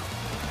sorry.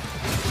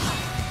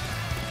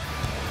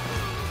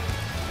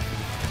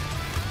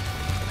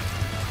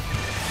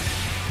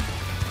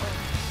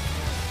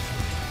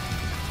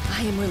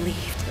 I am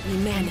relieved that we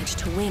managed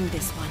to win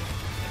this one.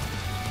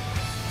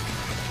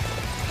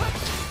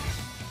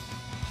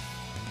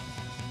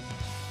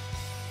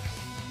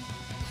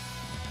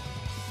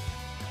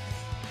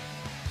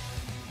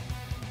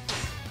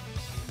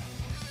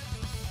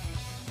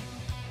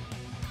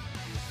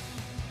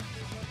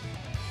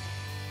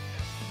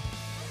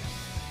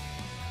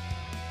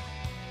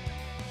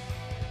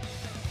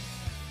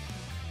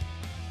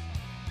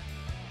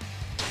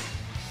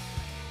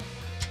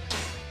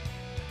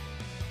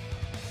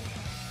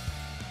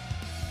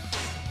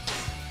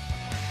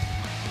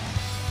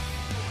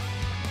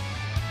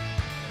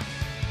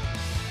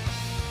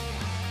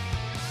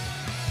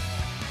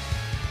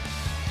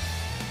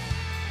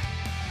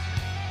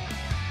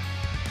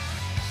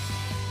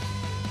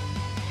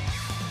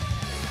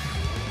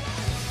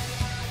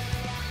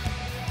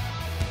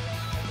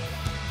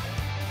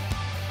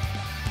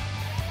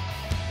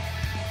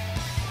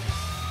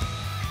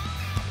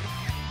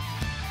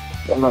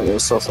 I'm not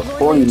yourself a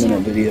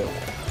 40-minute video.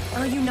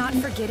 Are you not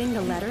forgetting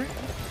the letter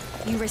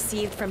you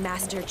received from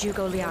Master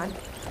Zhuge Liang?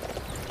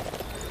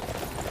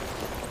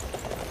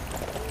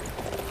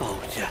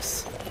 Oh,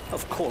 yes.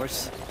 Of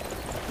course.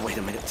 Wait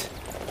a minute.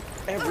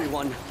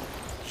 Everyone,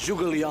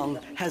 Zhuge Liang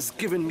has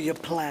given me a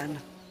plan.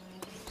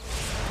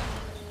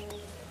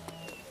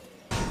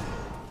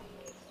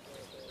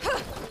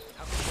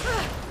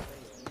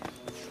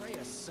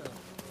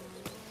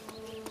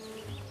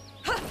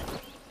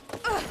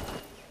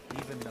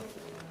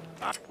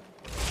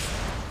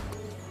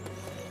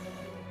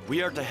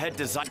 We are to head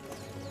to Zai.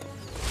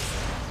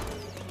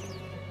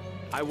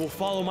 I will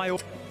follow my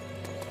orders.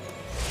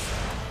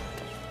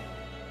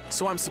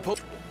 So I'm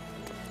supposed...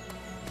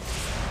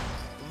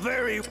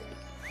 Very...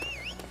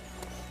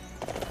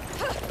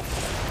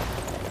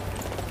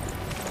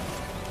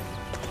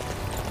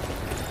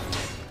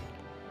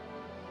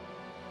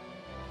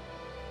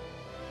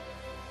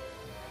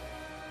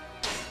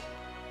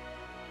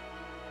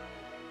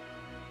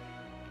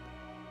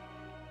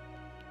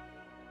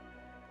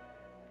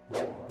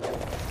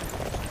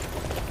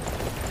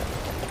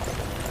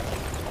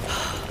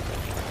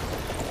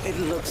 It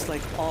looks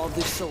like all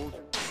the soldiers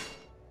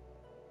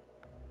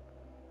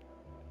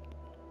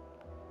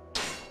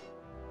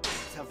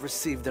have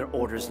received their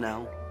orders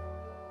now.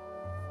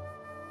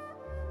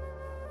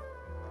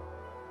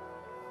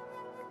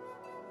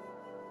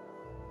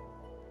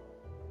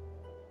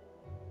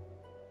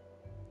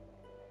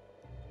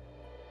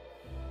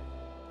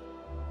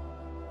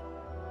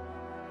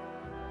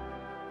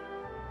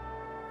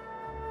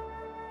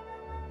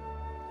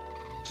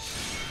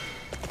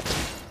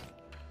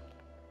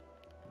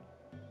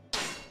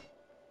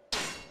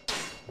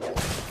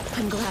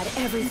 I'm glad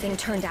everything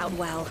turned out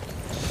well.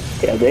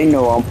 Yeah, they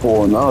know I'm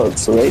pulling up,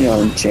 so they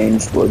don't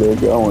change where they're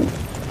going.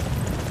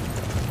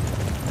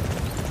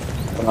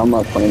 But I'm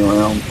not playing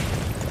around.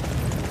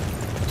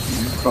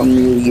 From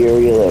the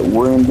area that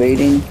we're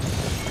invading,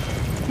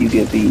 you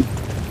get beat.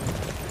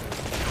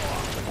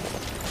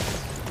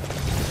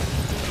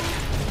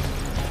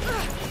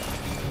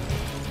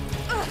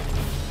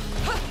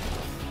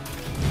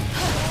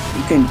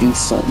 You can do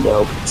something to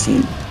help the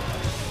team.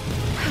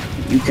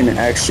 You can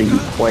actually be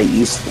quite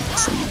useful to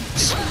someone.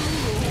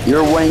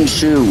 You're Wang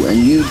Shu, and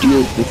you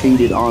deal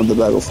defeated on the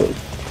battlefield.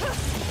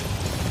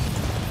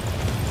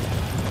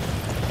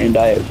 and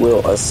I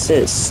will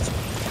assist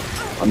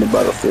on the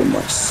battlefield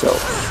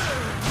myself.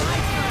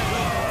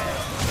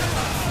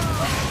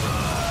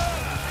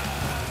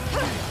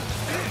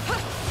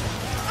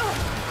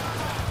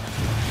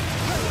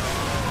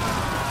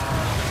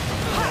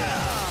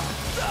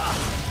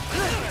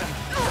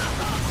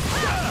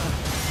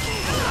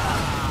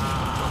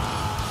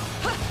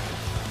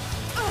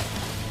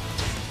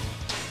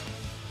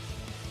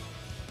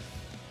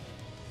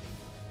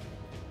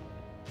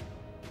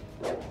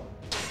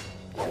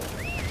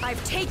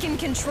 I've taken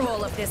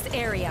control of this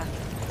area.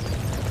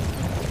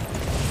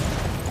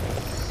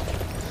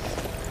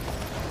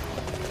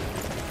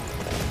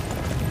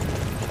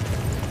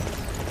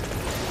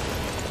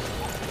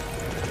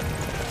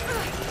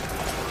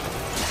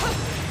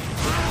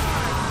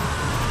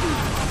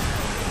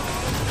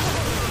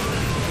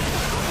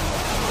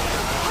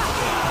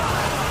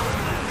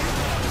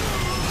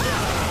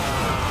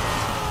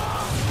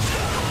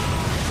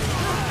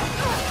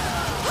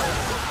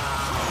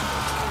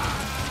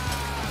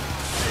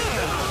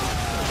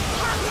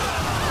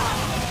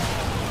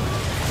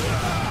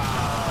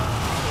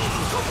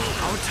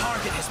 Our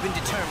target has been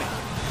determined.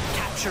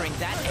 Capturing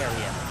that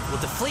area will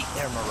deflate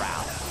their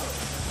morale.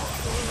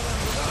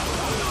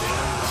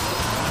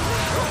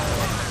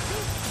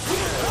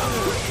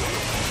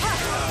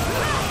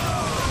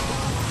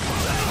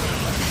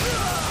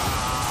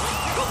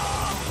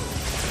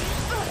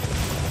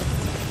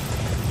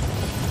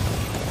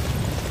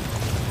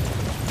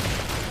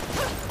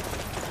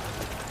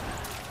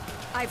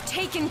 I've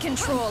taken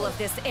control of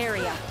this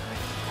area.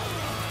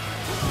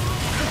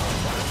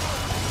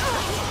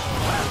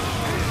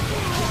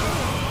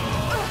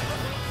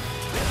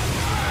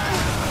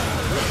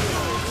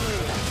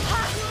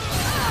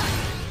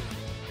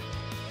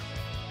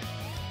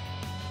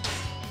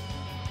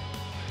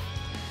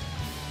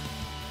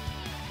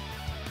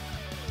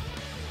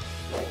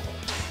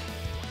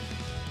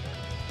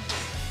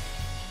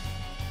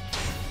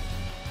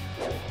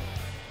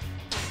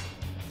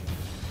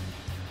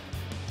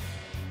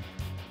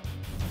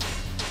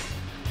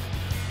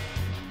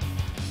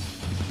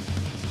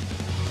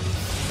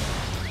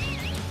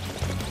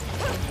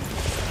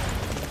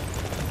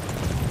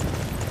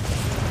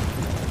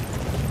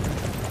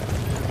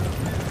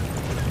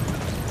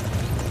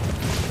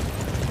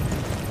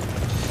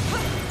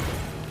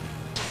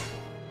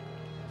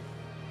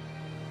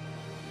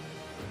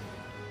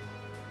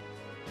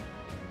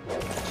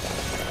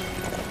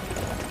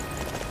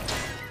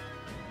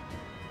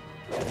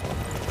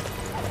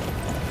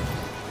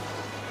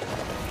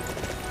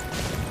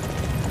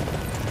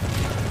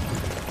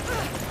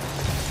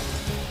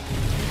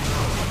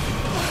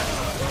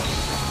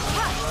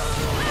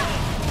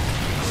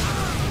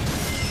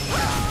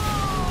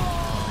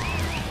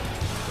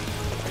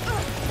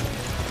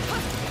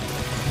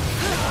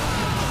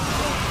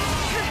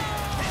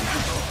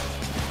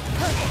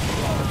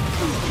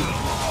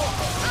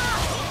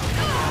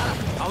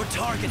 Our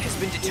target has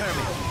been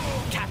determined.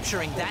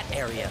 Capturing that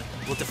area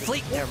will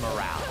deflate their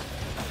morale.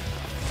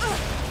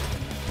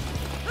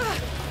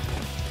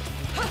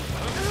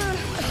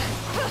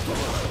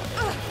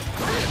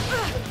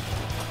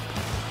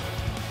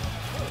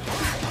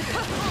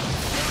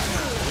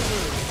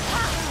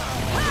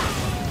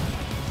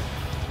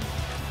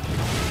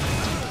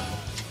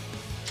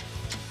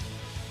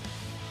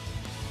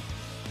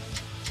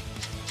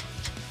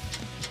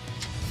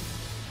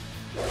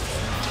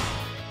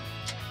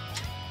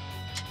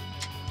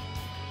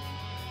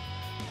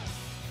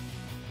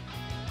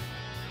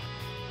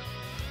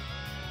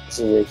 This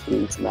is a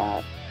huge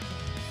map.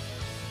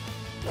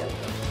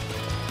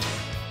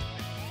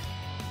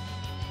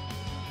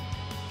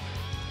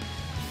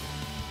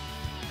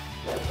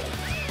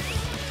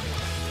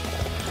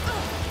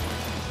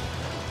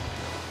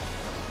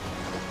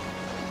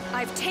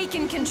 I've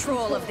taken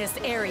control of this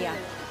area.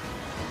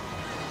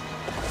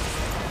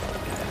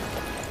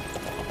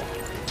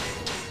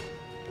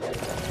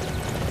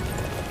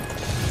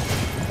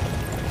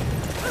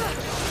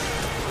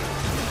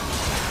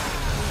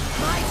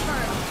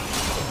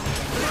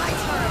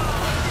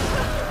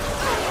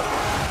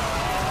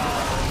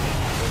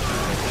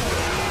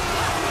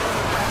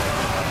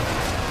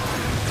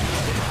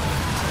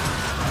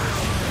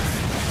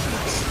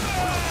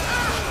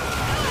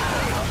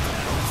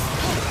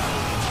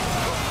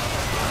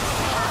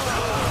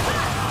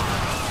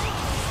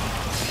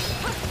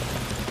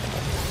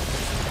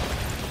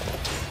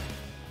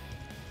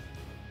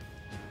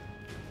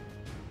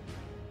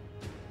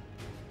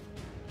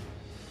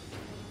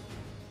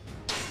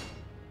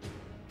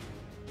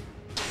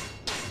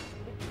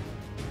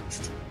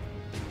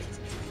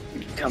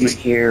 Coming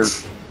here.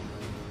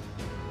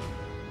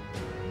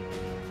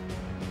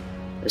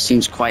 This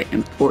seems quite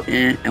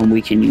important, and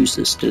we can use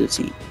this to the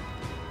team.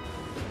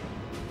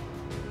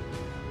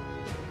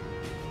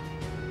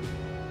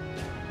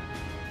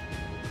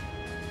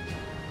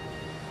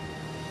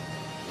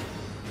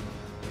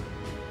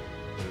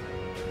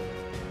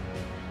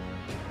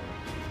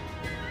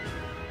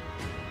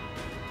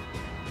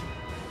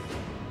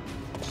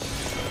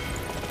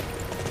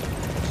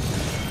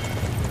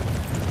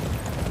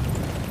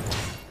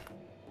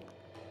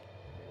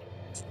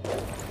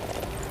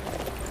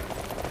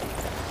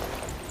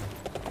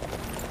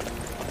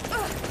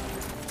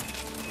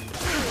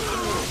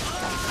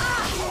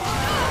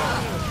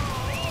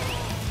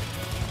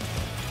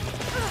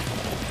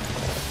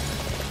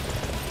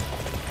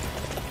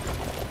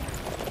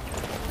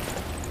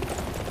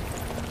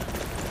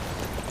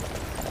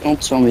 Don't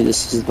tell me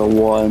this is the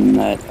one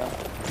that...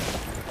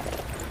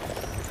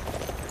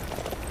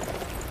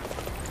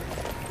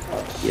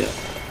 yeah.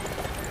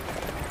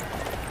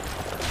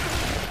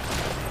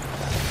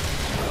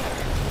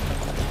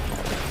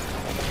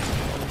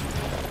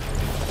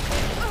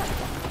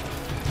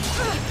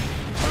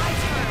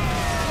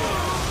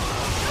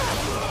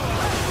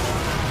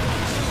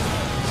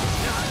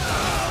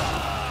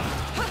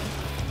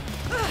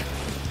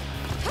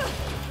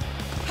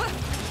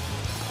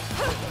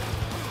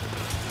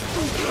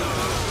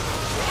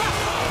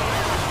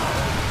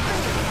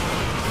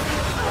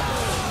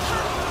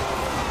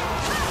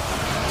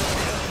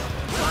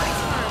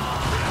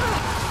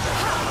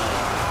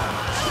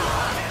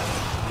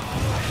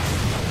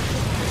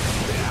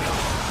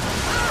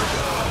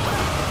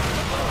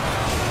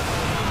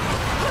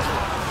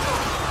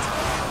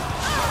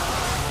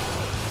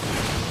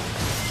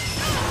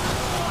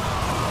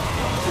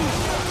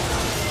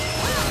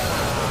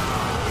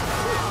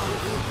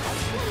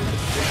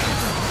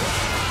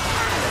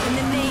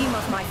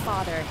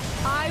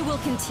 I will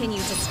continue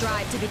to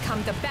strive to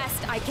become the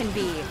best I can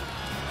be.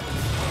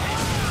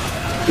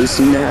 We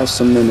seem to have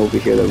some men over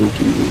here that we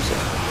can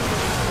use.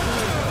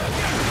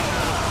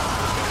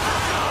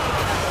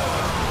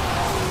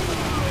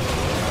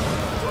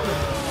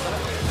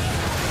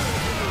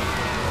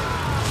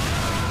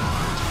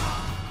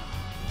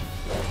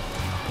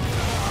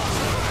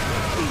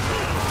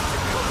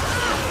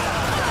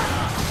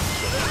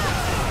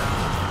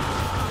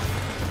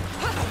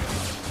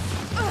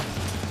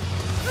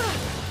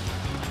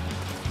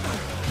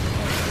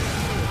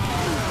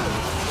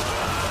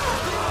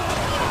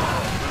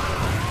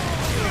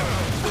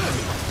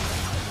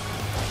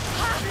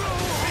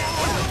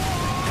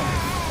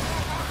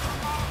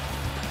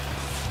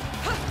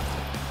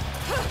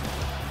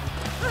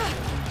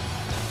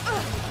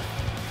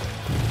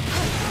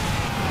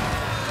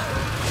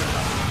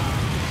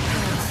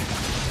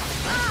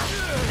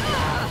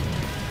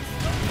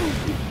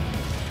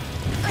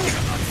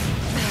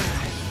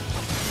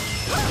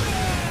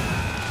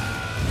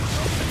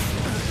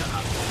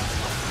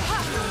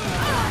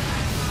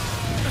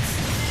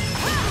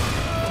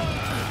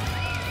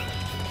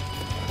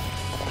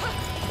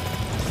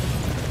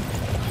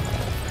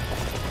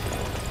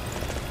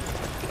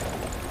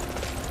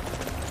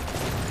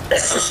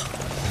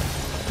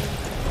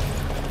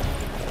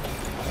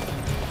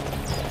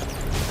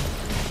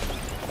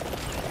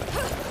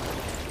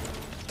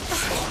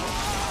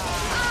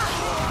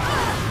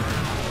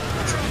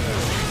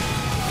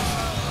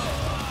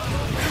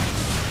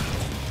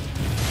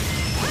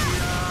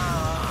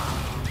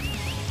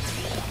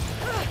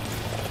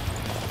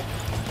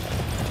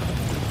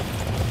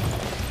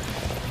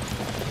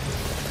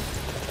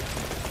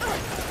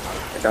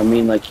 I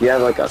mean, like, you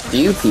have, like, a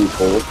few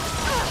people,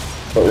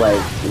 but,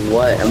 like,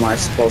 what am I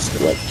supposed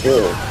to, like,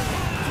 kill?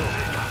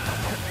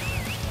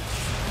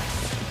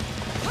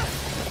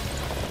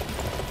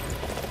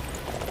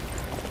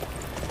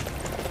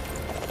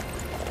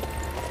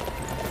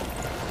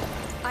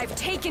 I've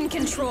taken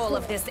control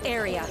of this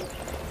area.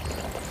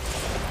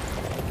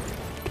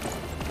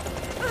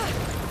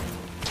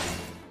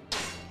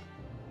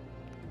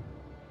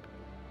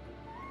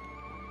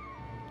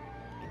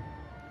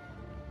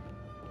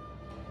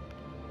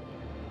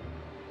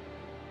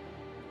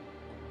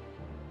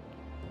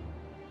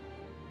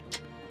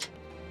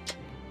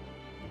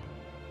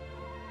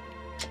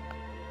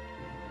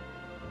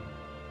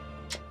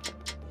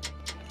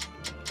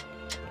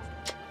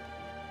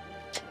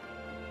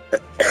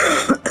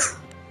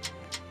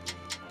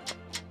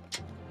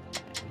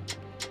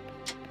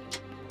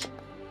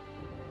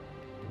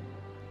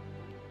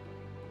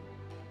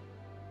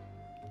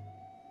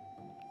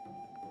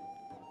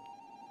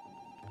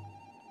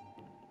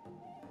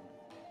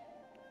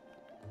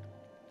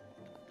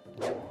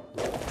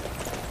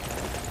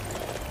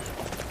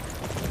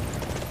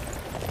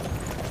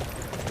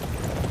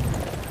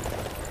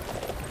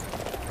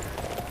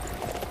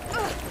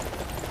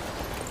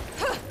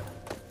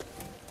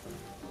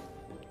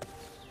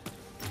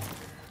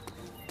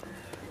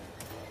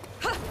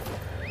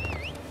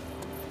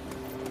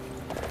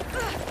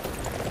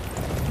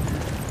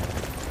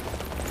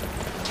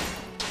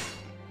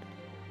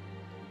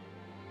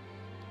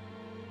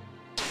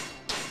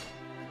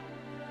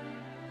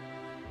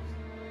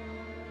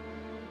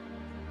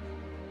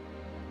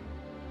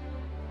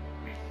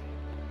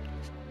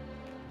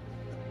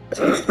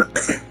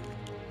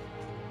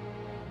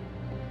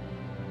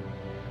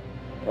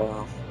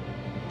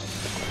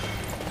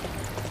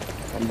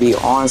 And be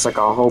honest, like,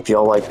 I hope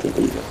y'all like the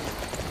video.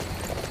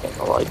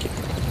 I like it.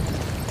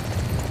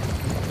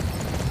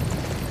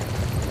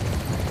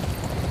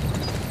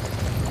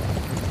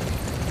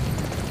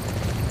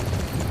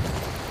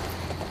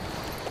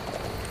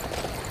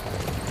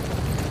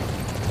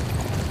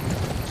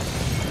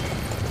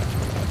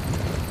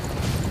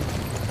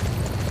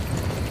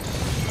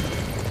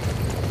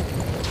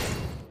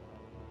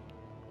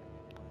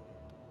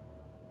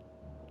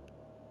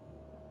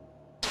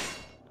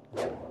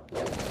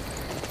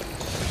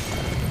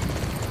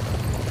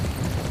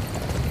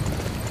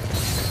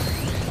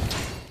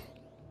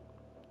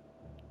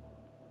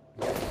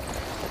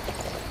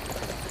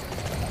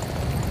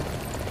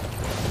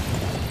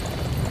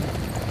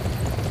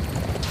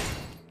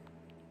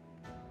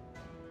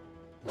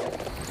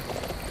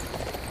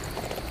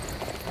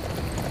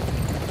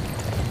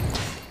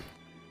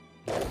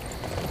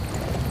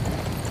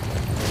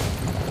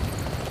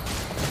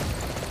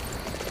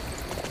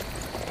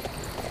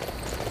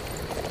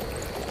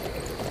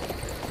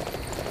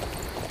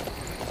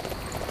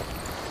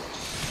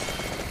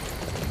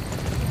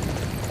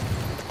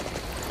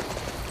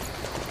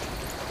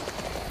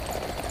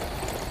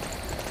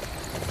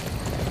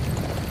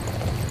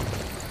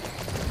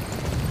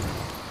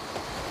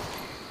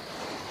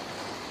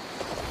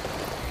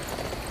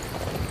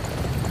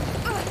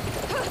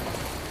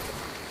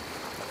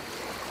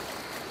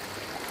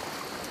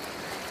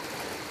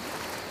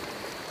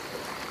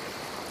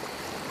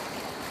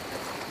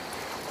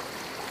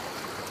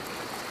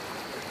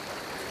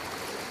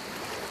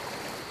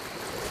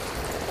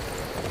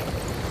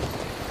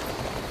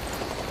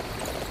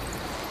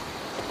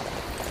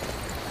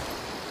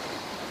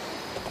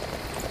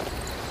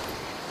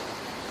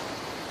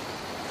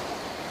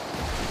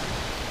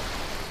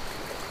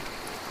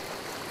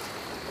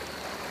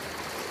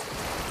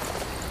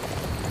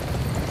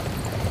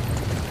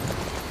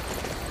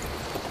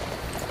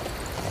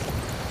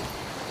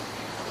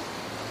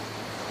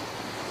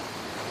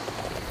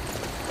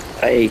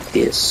 I hate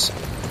this.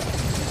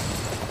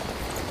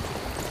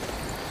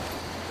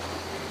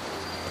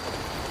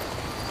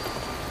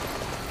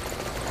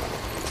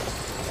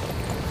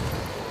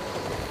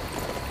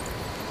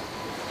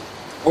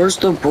 Where's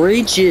the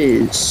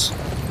bridges?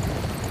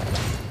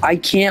 I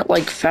can't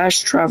like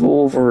fast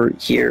travel over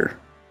here.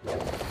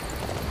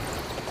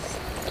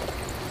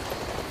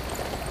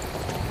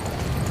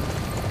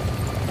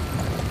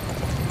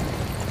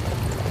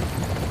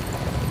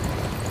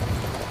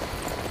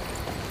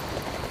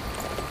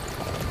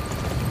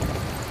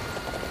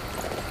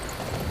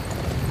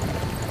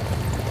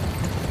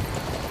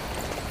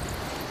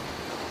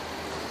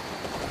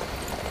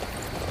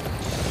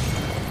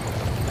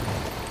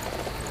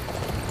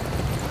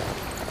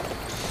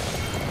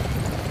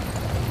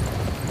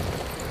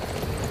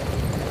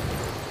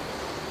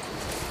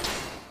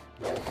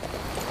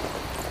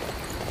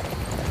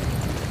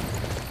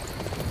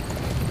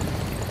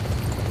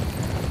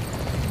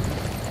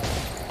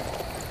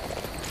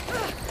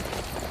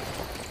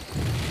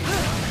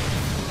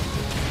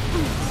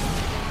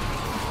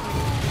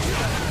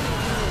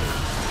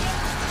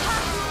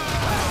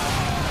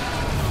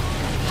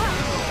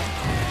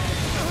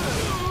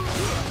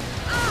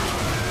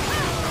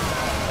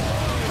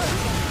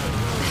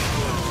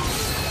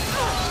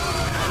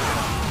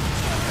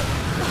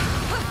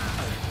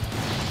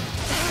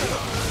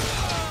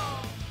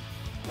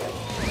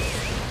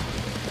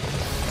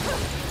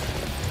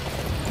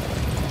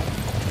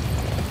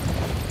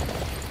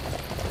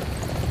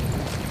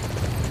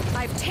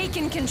 I've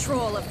taken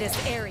control of this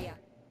area.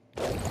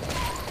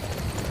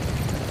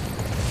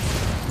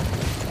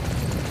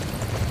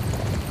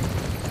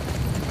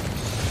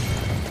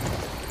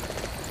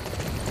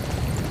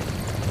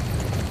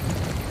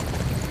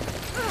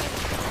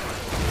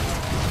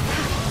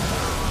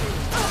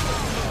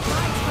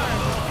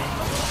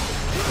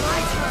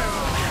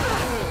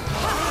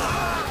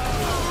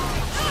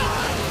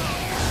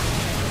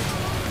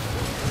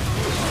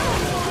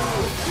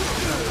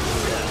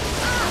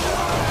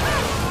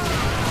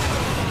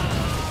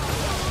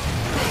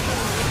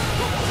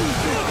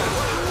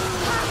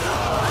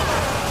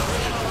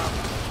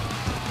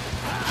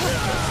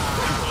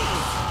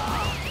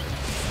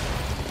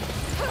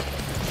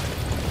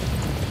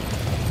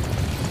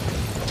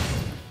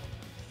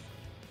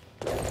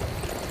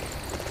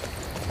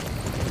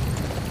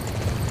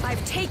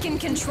 I've taken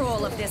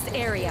control of this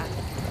area.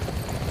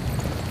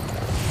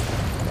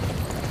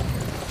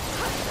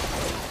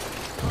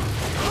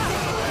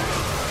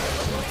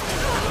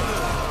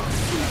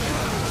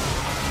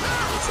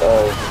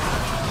 So,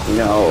 you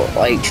know,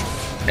 like,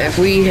 if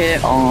we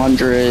hit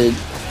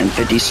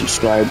 150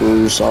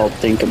 subscribers, I'll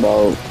think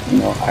about, you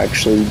know,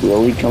 actually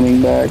really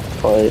coming back,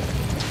 but,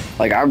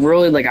 like, I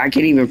can't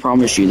even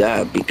promise you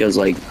that, because,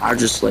 like, I've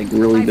just, like,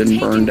 really been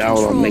burned out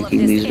on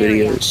making these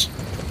videos.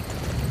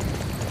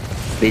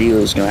 Video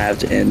is gonna have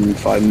to end in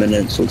 5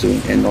 minutes, so it's gonna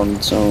end on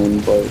its own,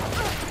 but,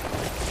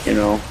 you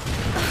know,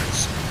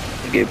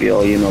 to give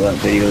y'all, you know, that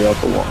video y'all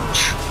can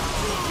watch.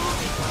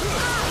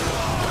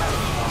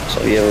 So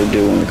if you ever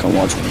do want to come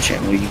watch my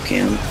channel, you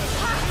can.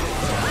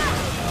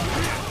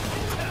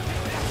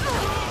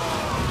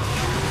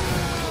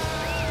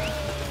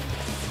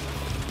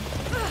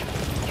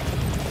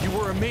 You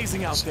were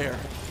amazing out there,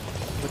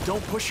 but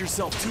don't push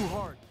yourself too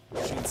hard.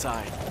 Push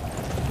inside.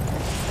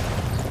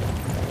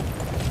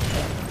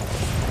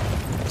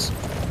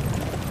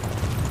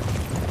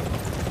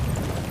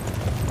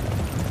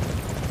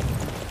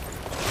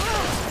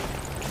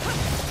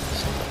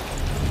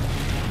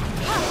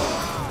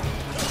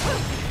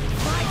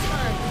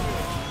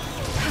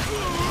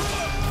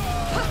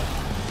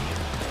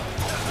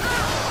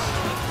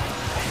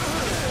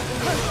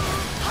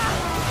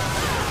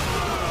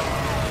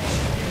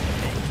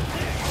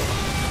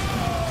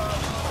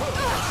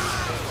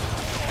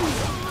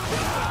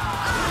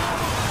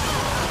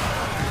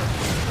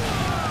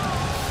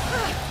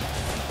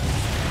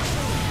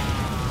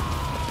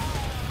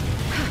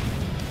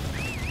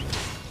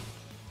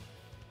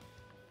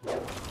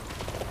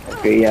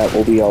 Okay, yeah,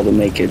 we'll be able to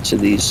make it to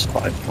these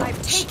 5 points.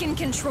 I've taken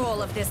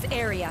control of this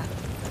area.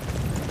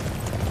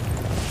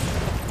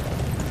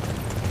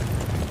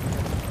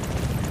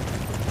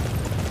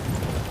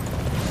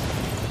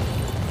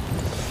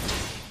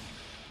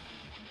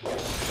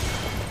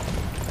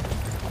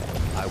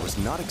 I was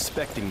not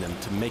expecting them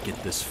to make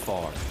it this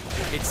far.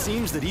 It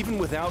seems that even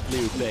without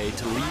Liu Bei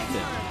to lead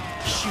them,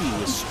 Shu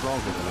is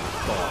stronger than I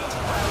thought.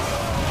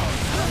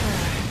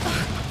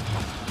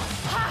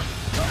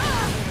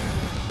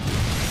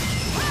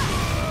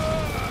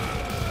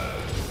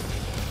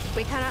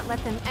 We cannot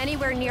let them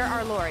anywhere near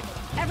our lord.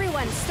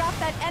 Everyone, stop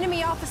that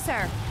enemy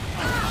officer!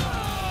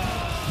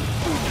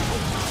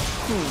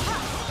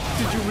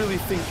 Did you really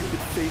think you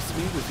could face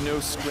me with no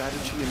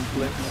strategy and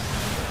blink?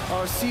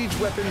 Our siege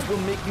weapons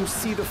will make you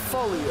see the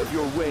folly of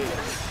your ways.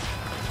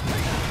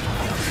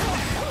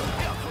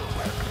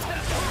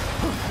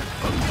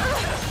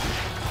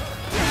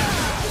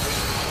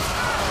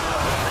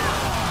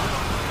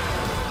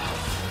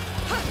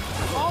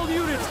 All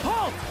units,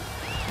 halt!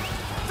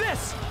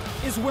 This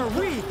is where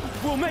we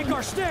will make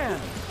our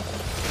stand!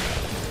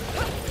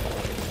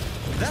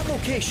 That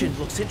location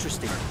looks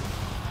interesting.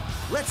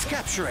 Let's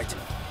capture it!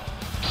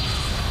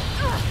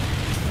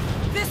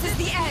 This is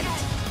the end!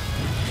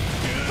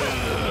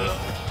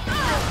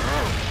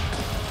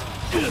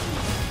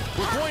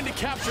 We're going to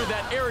capture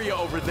that area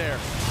over there.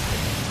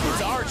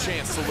 It's our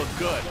chance to look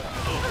good.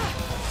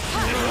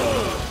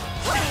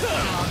 My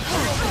turn!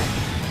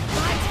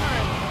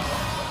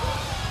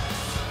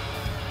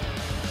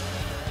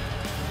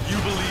 You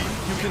believe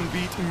you can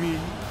beat me?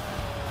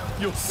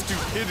 Your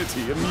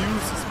stupidity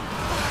amuses me.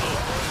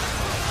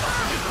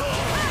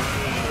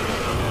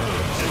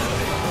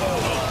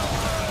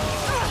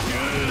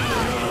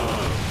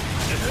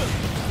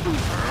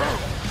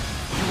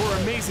 You were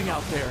amazing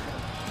out there.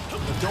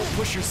 But don't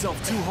push yourself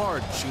too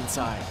hard,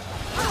 Shinsai.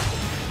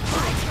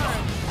 My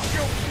turn!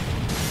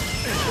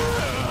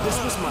 This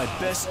was my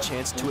best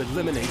chance to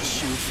eliminate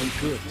Shu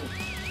for good.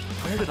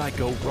 Where did I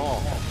go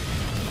wrong?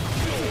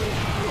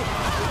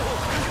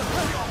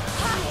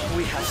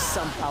 We have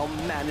somehow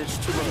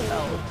managed to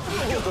repel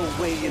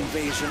the Wei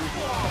invasion.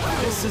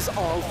 This is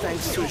all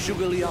thanks to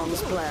Zhuge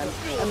Liang's plan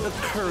and the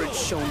courage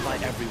shown by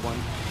everyone.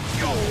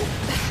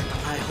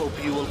 I hope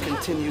you will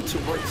continue to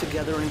work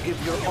together and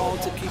give your all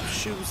to keep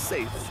Shu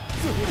safe.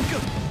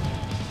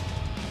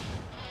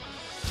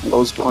 I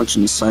was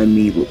watching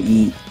Summit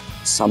eat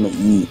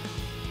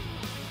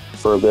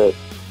for a bit,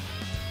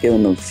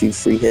 giving him a few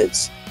free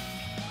hits.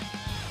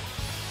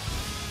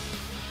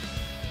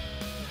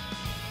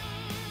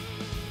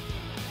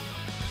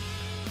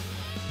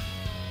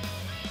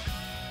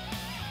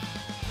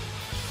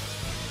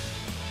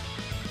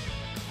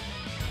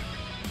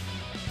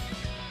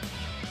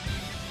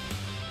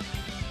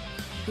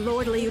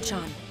 Lord Liu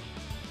Chan,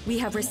 we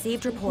have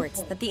received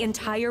reports that the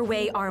entire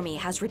Wei army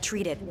has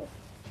retreated.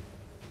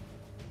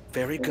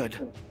 Very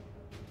good.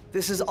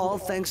 This is all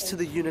thanks to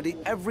the unity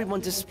everyone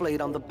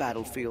displayed on the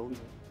battlefield.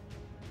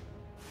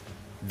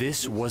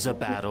 This was a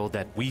battle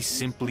that we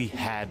simply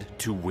had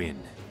to win.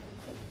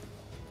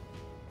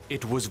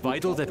 It was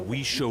vital that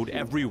we showed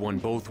everyone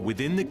both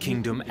within the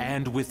kingdom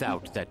and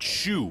without that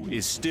Shu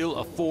is still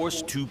a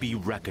force to be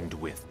reckoned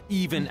with,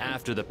 even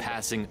after the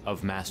passing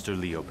of Master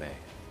Liu Bei.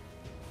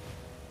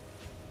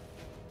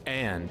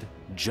 And,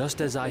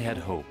 just as I had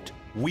hoped,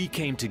 we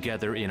came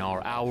together in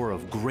our hour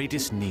of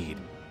greatest need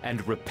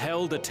and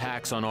repelled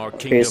attacks on our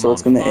kingdom. Okay, so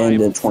it's gonna end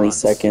in 20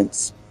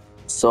 seconds.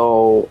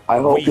 So I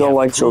hope y'all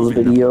liked the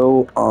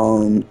video.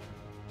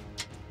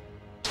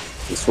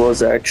 This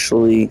was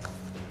actually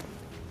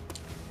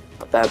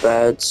not that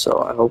bad,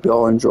 so I hope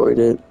y'all enjoyed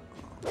it.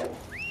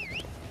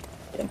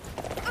 Yeah.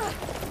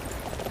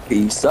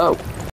 Peace out.